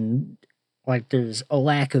 And, like, there's a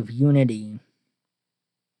lack of unity.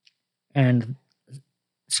 And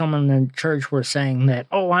some in the church were saying that,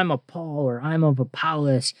 oh, I'm of Paul, or I'm of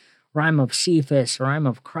Apollos, or I'm of Cephas, or I'm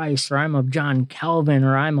of Christ, or I'm of John Calvin,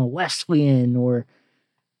 or I'm a Wesleyan, or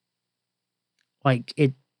like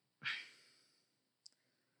it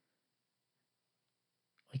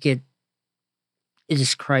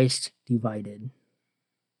is Christ divided?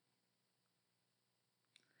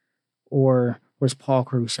 Or was Paul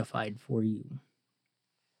crucified for you?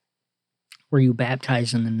 Were you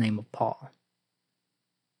baptized in the name of Paul?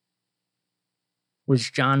 Was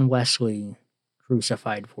John Wesley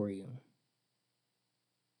crucified for you?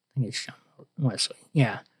 I think it's John Wesley.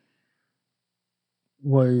 Yeah.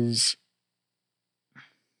 Was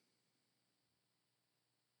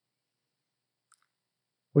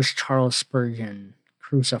Charles Spurgeon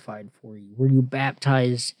crucified for you? Were you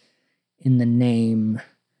baptized in the name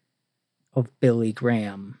of Billy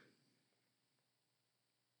Graham?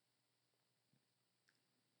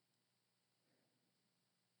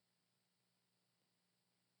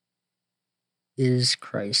 Is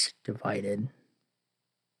Christ divided?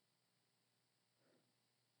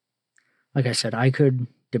 Like I said, I could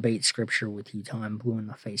debate scripture with you till I'm blue in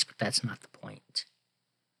the face, but that's not the point.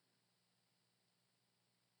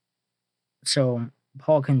 So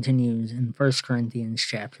Paul continues in 1 Corinthians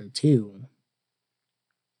chapter 2.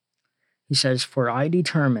 He says, "For I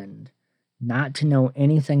determined not to know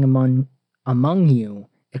anything among you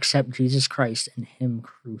except Jesus Christ and him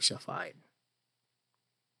crucified.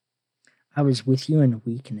 I was with you in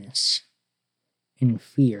weakness, in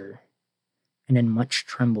fear, and in much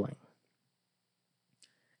trembling.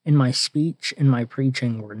 And my speech and my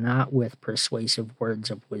preaching were not with persuasive words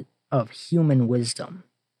of human wisdom,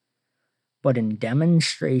 but in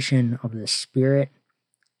demonstration of the Spirit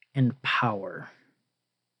and power,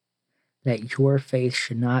 that your faith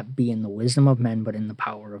should not be in the wisdom of men, but in the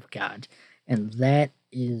power of God." And that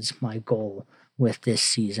is my goal with this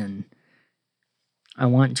season. I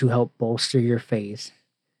want to help bolster your faith,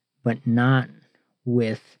 but not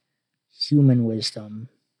with human wisdom,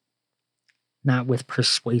 not with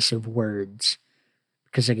persuasive words.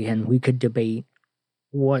 Because again, we could debate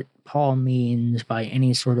what Paul means by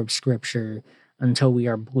any sort of scripture until we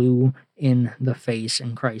are blue in the face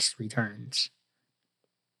and Christ returns.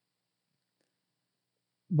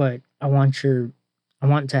 But I want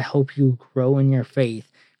to help you grow in your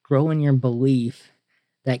faith, grow in your belief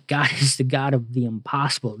that God is the God of the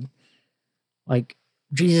impossible. Like,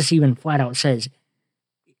 Jesus even flat out says,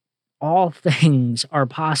 all things are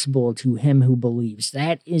possible to him who believes.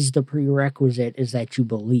 That is the prerequisite, is that you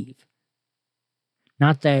believe.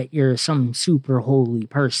 Not that you're some super holy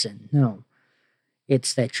person. No,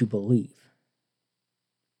 it's that you believe.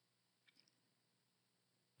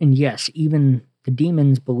 And yes, even the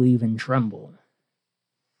demons believe and tremble.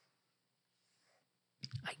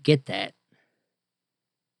 I get that.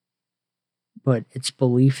 But it's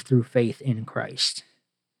belief through faith in Christ.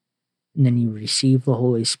 And then you receive the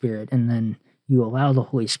Holy Spirit, and then you allow the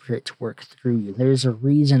Holy Spirit to work through you. There's a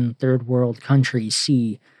reason third world countries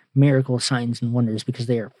see miracle signs and wonders, because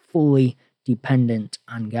they are fully dependent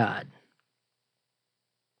on God.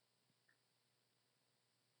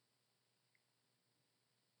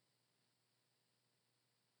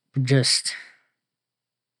 Just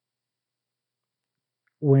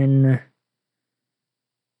when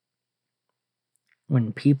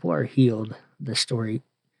people are healed,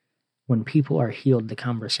 when people are healed, the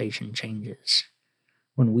conversation changes.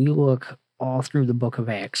 When we look all through the book of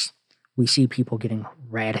Acts, we see people getting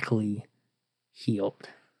radically healed.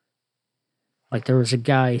 Like, there was a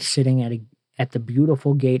guy sitting at the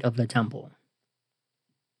beautiful gate of the temple.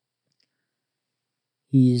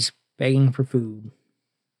 He's begging for food.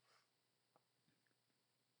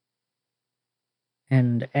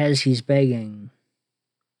 And as he's begging,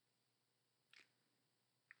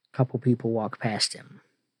 a couple people walk past him.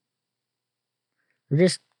 They're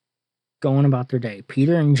just going about their day.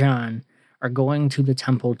 Peter and John are going to the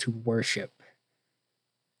temple to worship.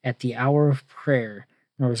 At the hour of prayer,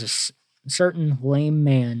 there was a certain lame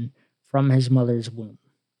man from his mother's womb.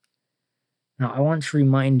 Now, I want to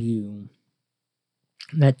remind you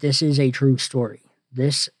that this is a true story.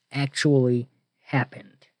 This actually happened.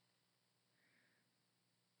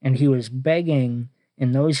 And he was begging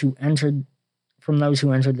from those who entered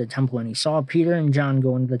the temple, and he saw Peter and John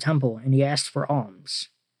go into the temple, and he asked for alms.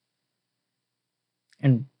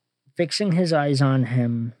 And fixing his eyes on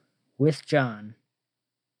him with John,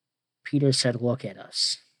 Peter said, "Look at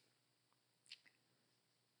us."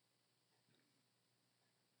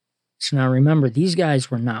 So now remember, these guys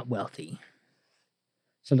were not wealthy.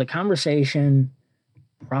 So the conversation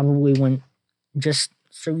probably went, just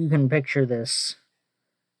so you can picture this,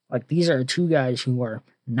 like these are two guys who are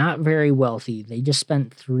not very wealthy. They just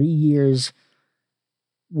spent 3 years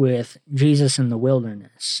with Jesus in the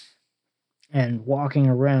wilderness and walking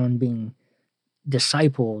around being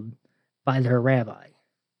discipled by their rabbi.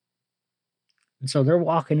 And so they're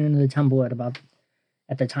walking into the temple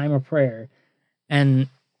at the time of prayer, and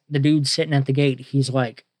the dude sitting at the gate, he's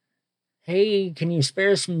like, "Hey, can you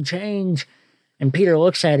spare some change?" And Peter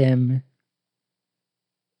looks at him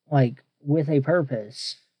like with a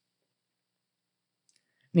purpose.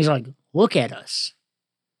 And he's like, "Look at us."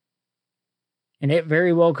 And it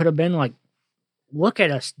very well could have been like, "Look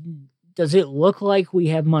at us. Does it look like we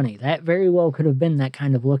have money?" That very well could have been that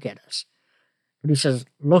kind of look at us. But he says,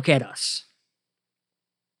 "Look at us."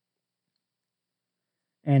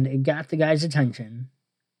 And it got the guy's attention.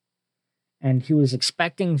 And he was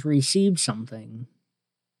expecting to receive something.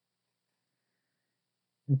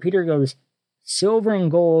 And Peter goes, "Silver and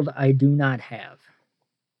gold I do not have."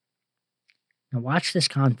 Now watch this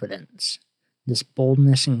confidence, this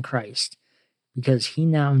boldness in Christ, because he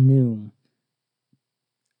now knew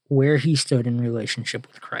where he stood in relationship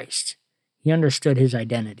with Christ. He understood his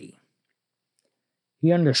identity.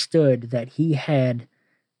 He understood that he had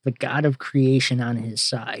the God of creation on his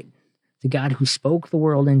side, the God who spoke the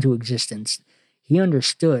world into existence. He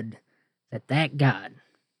understood that God,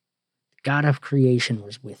 the God of creation,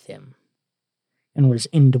 was with him and was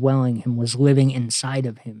indwelling him, was living inside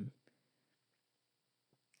of him.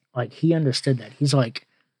 Like, he understood that. He's like,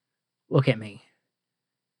 "Look at me.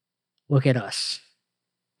 Look at us.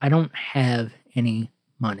 I don't have any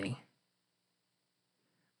money.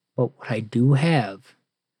 But what I do have,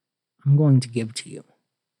 I'm going to give to you.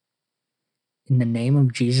 In the name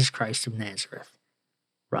of Jesus Christ of Nazareth,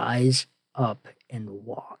 rise up and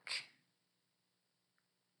walk."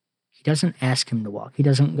 He doesn't ask him to walk. He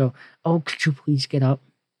doesn't go, "Oh, could you please get up?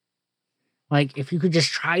 Like, if you could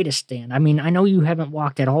just try to stand. I mean, I know you haven't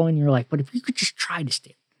walked at all in your life, but if you could just try to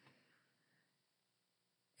stand."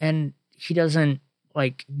 And he doesn't,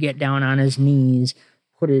 like, get down on his knees,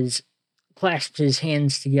 clasp his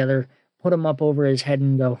hands together, put them up over his head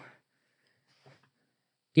and go,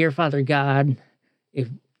 "Dear Father God,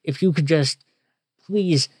 if you could just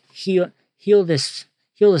please heal this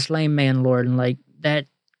lame man, Lord," and like that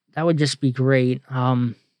would just be great.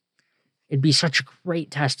 It'd be such a great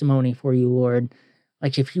testimony for you, Lord.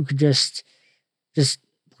 Like, if you could just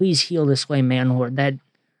please heal this lame man, Lord.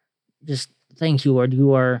 Thank you, Lord.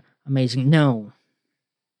 You are amazing. No.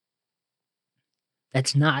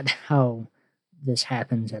 That's not how this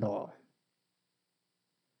happens at all.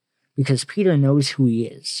 Because Peter knows who he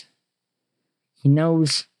is. He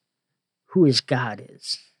knows who his God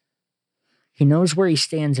is. He knows where he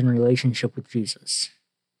stands in relationship with Jesus.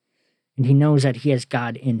 And he knows that he has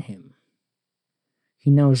God in him. He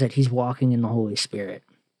knows that he's walking in the Holy Spirit.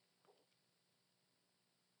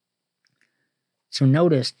 So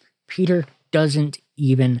notice, Peter doesn't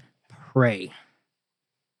even pray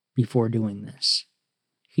before doing this.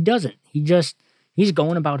 He doesn't. He's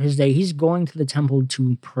going about his day. He's going to the temple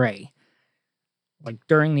to pray. Like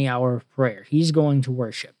during the hour of prayer, he's going to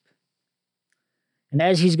worship. And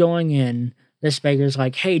as he's going in, this beggar's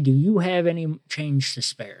like, "Hey, do you have any change to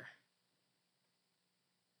spare?"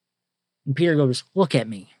 And Peter goes, "Look at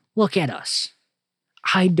me. Look at us.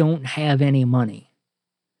 I don't have any money.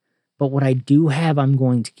 But what I do have, I'm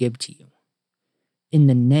going to give to you. In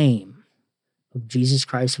the name of Jesus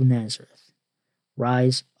Christ of Nazareth,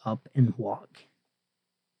 rise up and walk."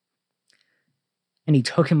 And he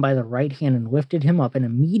took him by the right hand and lifted him up, and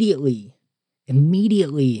immediately,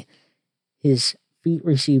 his feet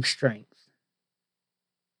received strength.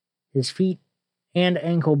 His feet and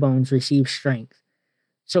ankle bones received strength.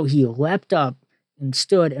 So he leapt up and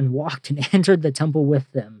stood and walked and entered the temple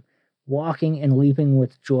with them, walking and leaping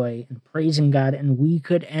with joy and praising God. And we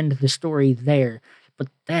could end the story there, but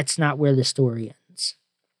that's not where the story ends.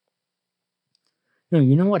 No,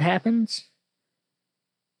 you know what happens?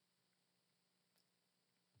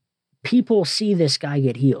 People see this guy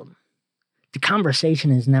get healed. The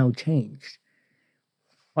conversation has now changed.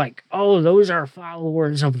 Like, oh, those are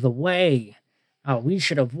followers of the way. Oh, we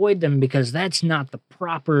should avoid them because that's not the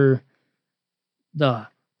proper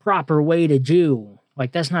way to Jew.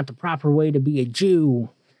 Like, that's not the proper way to be a Jew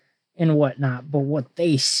and whatnot. But what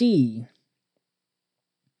they see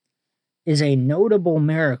is a notable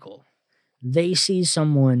miracle. They see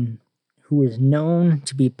someone who is known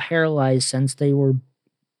to be paralyzed since they were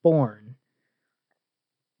born,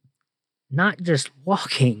 not just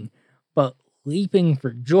walking, but leaping for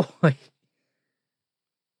joy.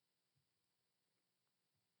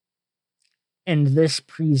 And this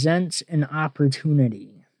presents an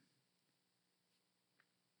opportunity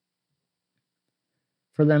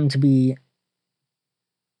for them to be,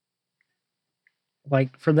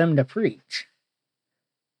 like, for them to preach.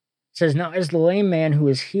 It says, now as the lame man who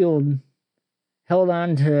was healed held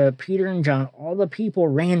on to Peter and John, all the people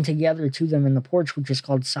ran together to them in the porch, which is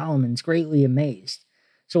called Solomon's, greatly amazed.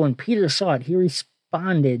 So when Peter saw it, he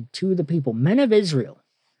responded to the people, men of Israel,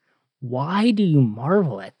 why do you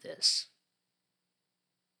marvel at this?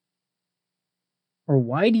 Or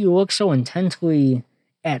why do you look so intently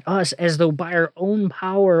at us as though by our own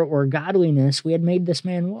power or godliness we had made this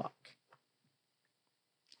man walk?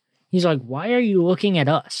 He's like, why are you looking at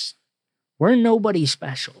us? We're nobody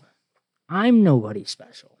special. I'm nobody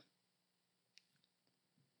special.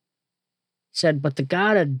 He said, but the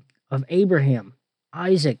God of Abraham,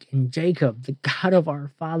 Isaac, and Jacob, the God of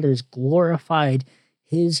our fathers, glorified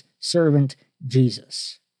his servant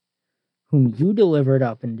Jesus, whom you delivered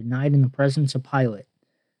up and denied in the presence of Pilate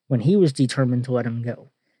when he was determined to let him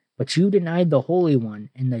go. But you denied the Holy One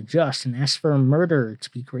and the just and asked for a murderer to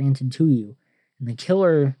be granted to you, and the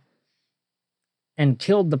killer and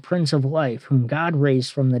killed the Prince of Life, whom God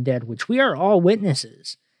raised from the dead, which we are all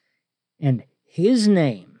witnesses. And his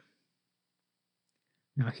name.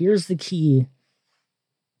 Now here's the key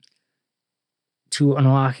to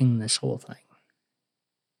unlocking this whole thing.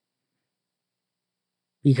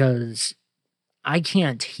 Because I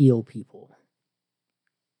can't heal people.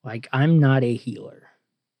 Like, I'm not a healer.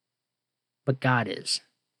 But God is.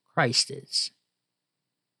 Christ is.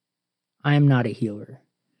 I am not a healer.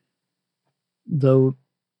 Though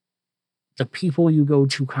the people you go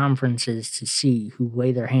to conferences to see who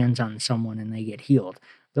lay their hands on someone and they get healed,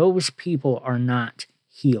 those people are not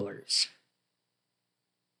healers.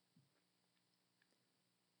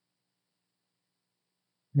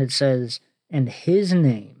 And it says, and his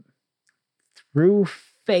name, through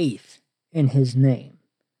faith in his name,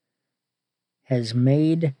 has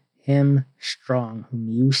made him strong, whom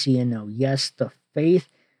you see and know. Yes, the faith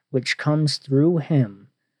which comes through him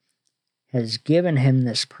has given him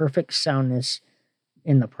this perfect soundness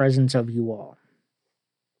in the presence of you all.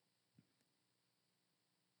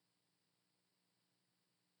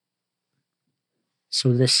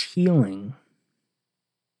 So this healing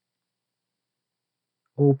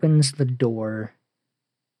opens the door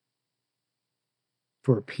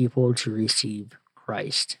for people to receive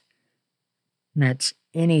Christ. And that's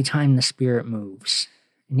anytime the Spirit moves,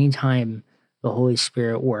 anytime the Holy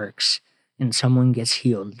Spirit works and someone gets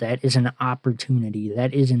healed, that is an opportunity,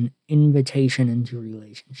 that is an invitation into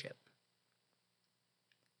relationship.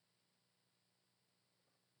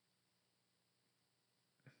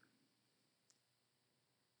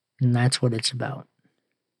 And that's what it's about.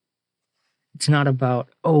 It's not about,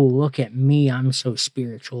 oh, look at me, I'm so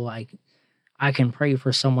spiritual, I can pray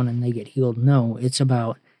for someone and they get healed. No, it's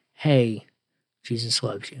about, hey, Jesus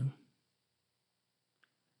loves you.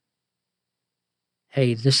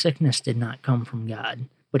 Hey, this sickness did not come from God,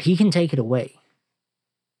 but he can take it away.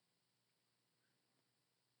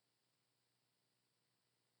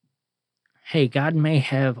 Hey, God may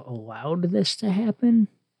have allowed this to happen,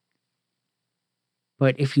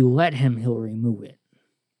 but if you let him, he'll remove it.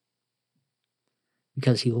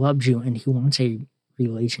 Because he loves you and he wants a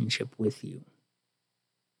relationship with you.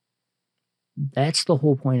 That's the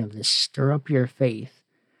whole point of this. Stir up your faith.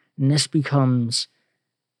 And this becomes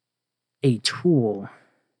a tool,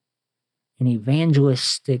 an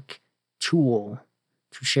evangelistic tool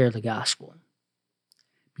to share the gospel.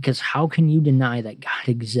 Because how can you deny that God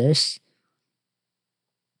exists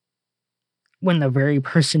when the very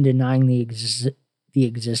person denying the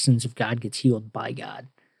existence of God gets healed by God?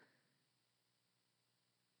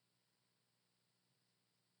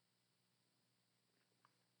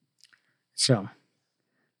 So,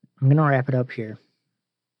 I'm going to wrap it up here.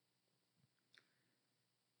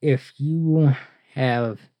 If you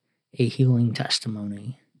have a healing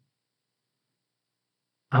testimony,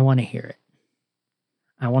 I want to hear it.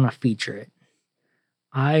 I want to feature it.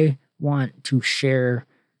 I want to share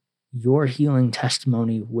your healing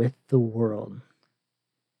testimony with the world,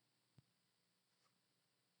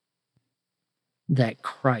 that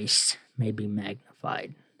Christ may be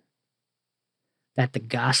magnified, that the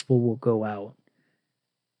gospel will go out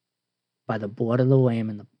by the blood of the Lamb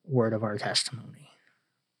and the word of our testimony.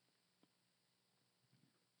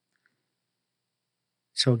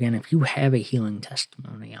 So again, if you have a healing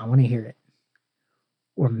testimony, I want to hear it.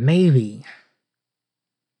 Or maybe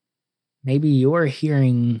you're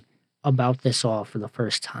hearing about this all for the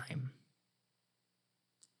first time.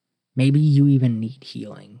 Maybe you even need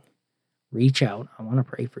healing. Reach out. I want to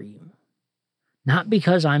pray for you. Not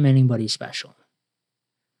because I'm anybody special.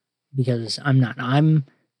 Because I'm not. I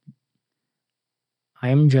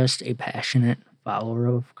am just a passionate follower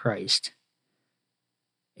of Christ.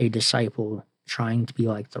 A disciple trying to be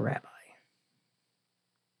like the rabbi.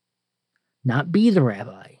 Not be the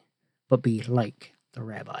rabbi, but be like the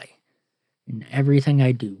rabbi in everything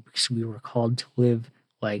I do, because we were called to live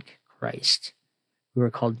like Christ. We were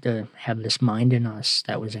called to have this mind in us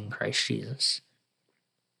that was in Christ Jesus.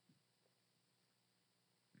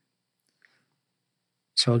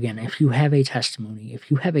 So again, if you have a testimony, if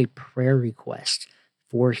you have a prayer request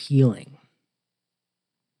for healing,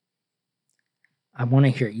 I want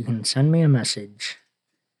to hear it. You can send me a message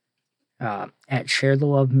at Share the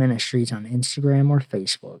Love Ministries on Instagram or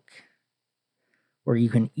Facebook, or you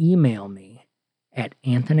can email me at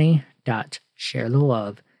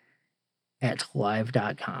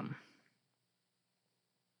anthony.sharelove@live.com.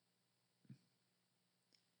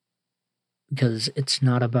 Because it's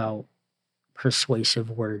not about persuasive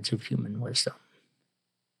words of human wisdom.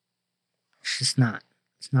 It's just not.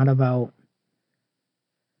 It's not about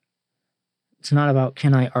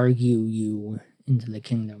can I argue you into the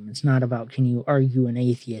kingdom. It's not about can you argue an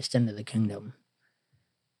atheist into the kingdom.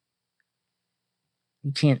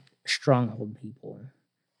 You can't stronghold people.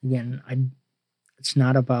 Again, it's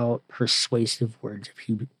not about persuasive words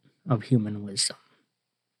of human wisdom,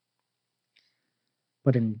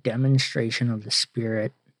 but in demonstration of the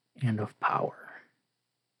Spirit and of power.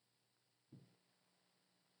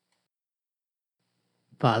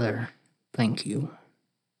 Father, thank you.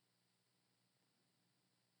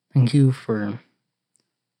 Thank you for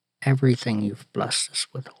everything you've blessed us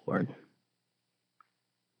with, Lord.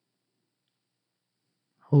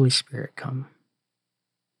 Holy Spirit, come.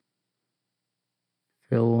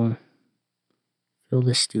 Fill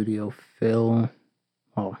the studio, fill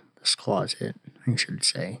this closet, I should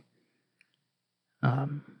say.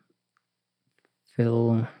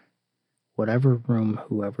 Fill whatever room,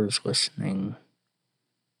 whoever's listening,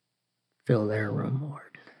 fill their room,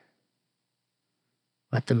 Lord.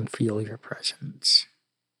 Let them feel your presence.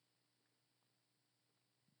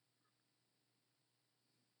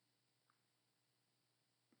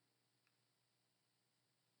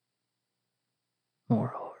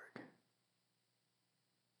 More, Lord.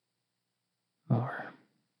 More.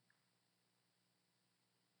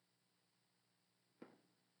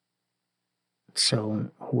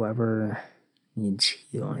 So whoever needs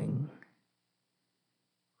healing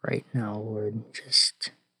right now, Lord,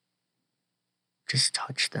 just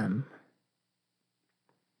touch them.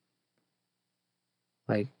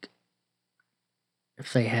 Like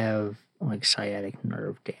if they have sciatic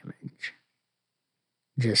nerve damage,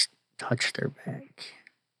 just touch their back.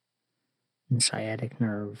 And sciatic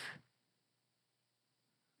nerve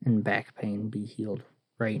and back pain be healed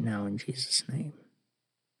right now in Jesus' name.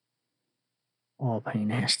 All pain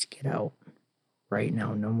has to get out right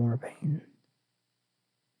now. No more pain.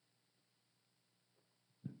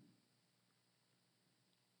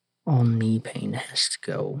 All knee pain has to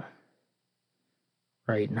go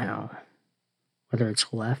right now. Whether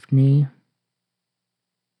it's left knee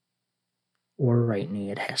or right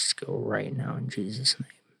knee, it has to go right now in Jesus' name.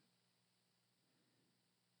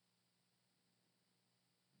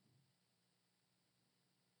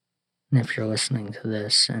 And if you're listening to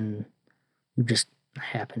this and you just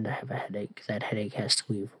happen to have a headache, that headache has to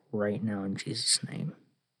leave right now in Jesus' name.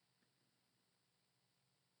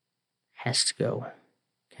 Has to go.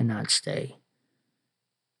 Cannot stay.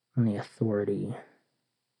 On the authority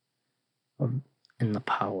of and the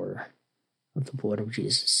power of the blood of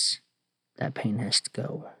Jesus, that pain has to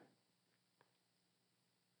go.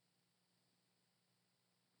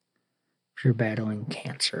 If you're battling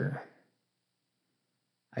cancer,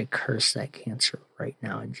 I curse that cancer right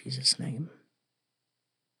now in Jesus' name.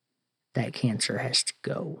 That cancer has to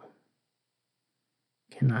go.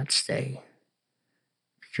 cannot stay.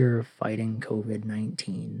 If you're fighting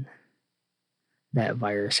COVID-19, that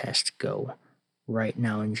virus has to go right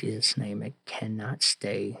now in Jesus' name. It cannot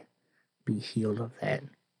stay. Be healed of that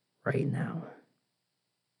right now.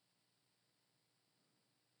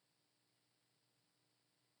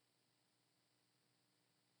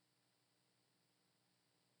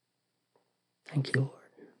 Thank you, Lord.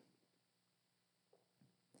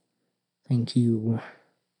 Thank you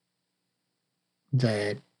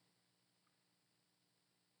that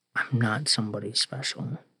I'm not somebody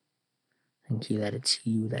special. Thank you that it's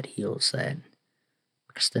you that heals that.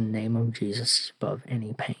 Because the name of Jesus is above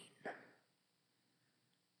any pain.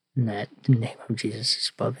 And that the name of Jesus is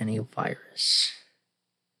above any virus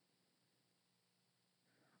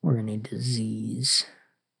or any disease.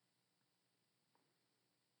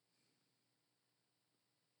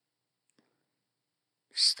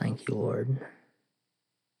 Just thank you, Lord.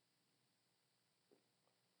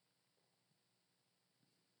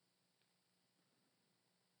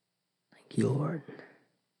 Thank you, Lord.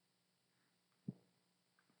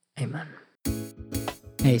 Amen.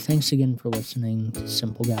 Hey, thanks again for listening to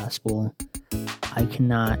Simple Gospel. I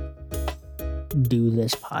cannot do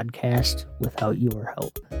this podcast without your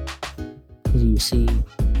help. As you see,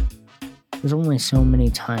 there's only so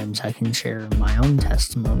many times I can share my own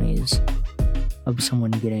testimonies of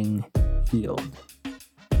someone getting healed.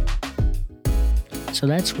 So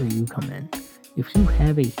that's where you come in. If you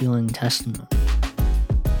have a healing testimony,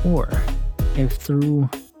 or if through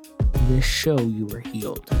this show you were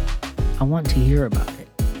healed, I want to hear about it.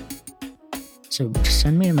 So just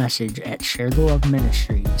send me a message at Share the Love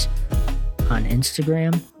Ministries on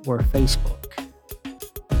Instagram or Facebook.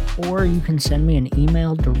 Or you can send me an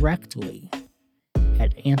email directly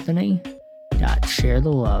at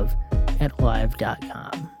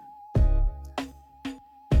anthony.sharethelove@live.com.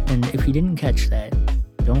 And if you didn't catch that,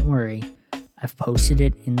 don't worry. I've posted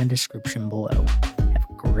it in the description below. Have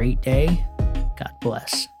a great day. God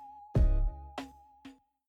bless.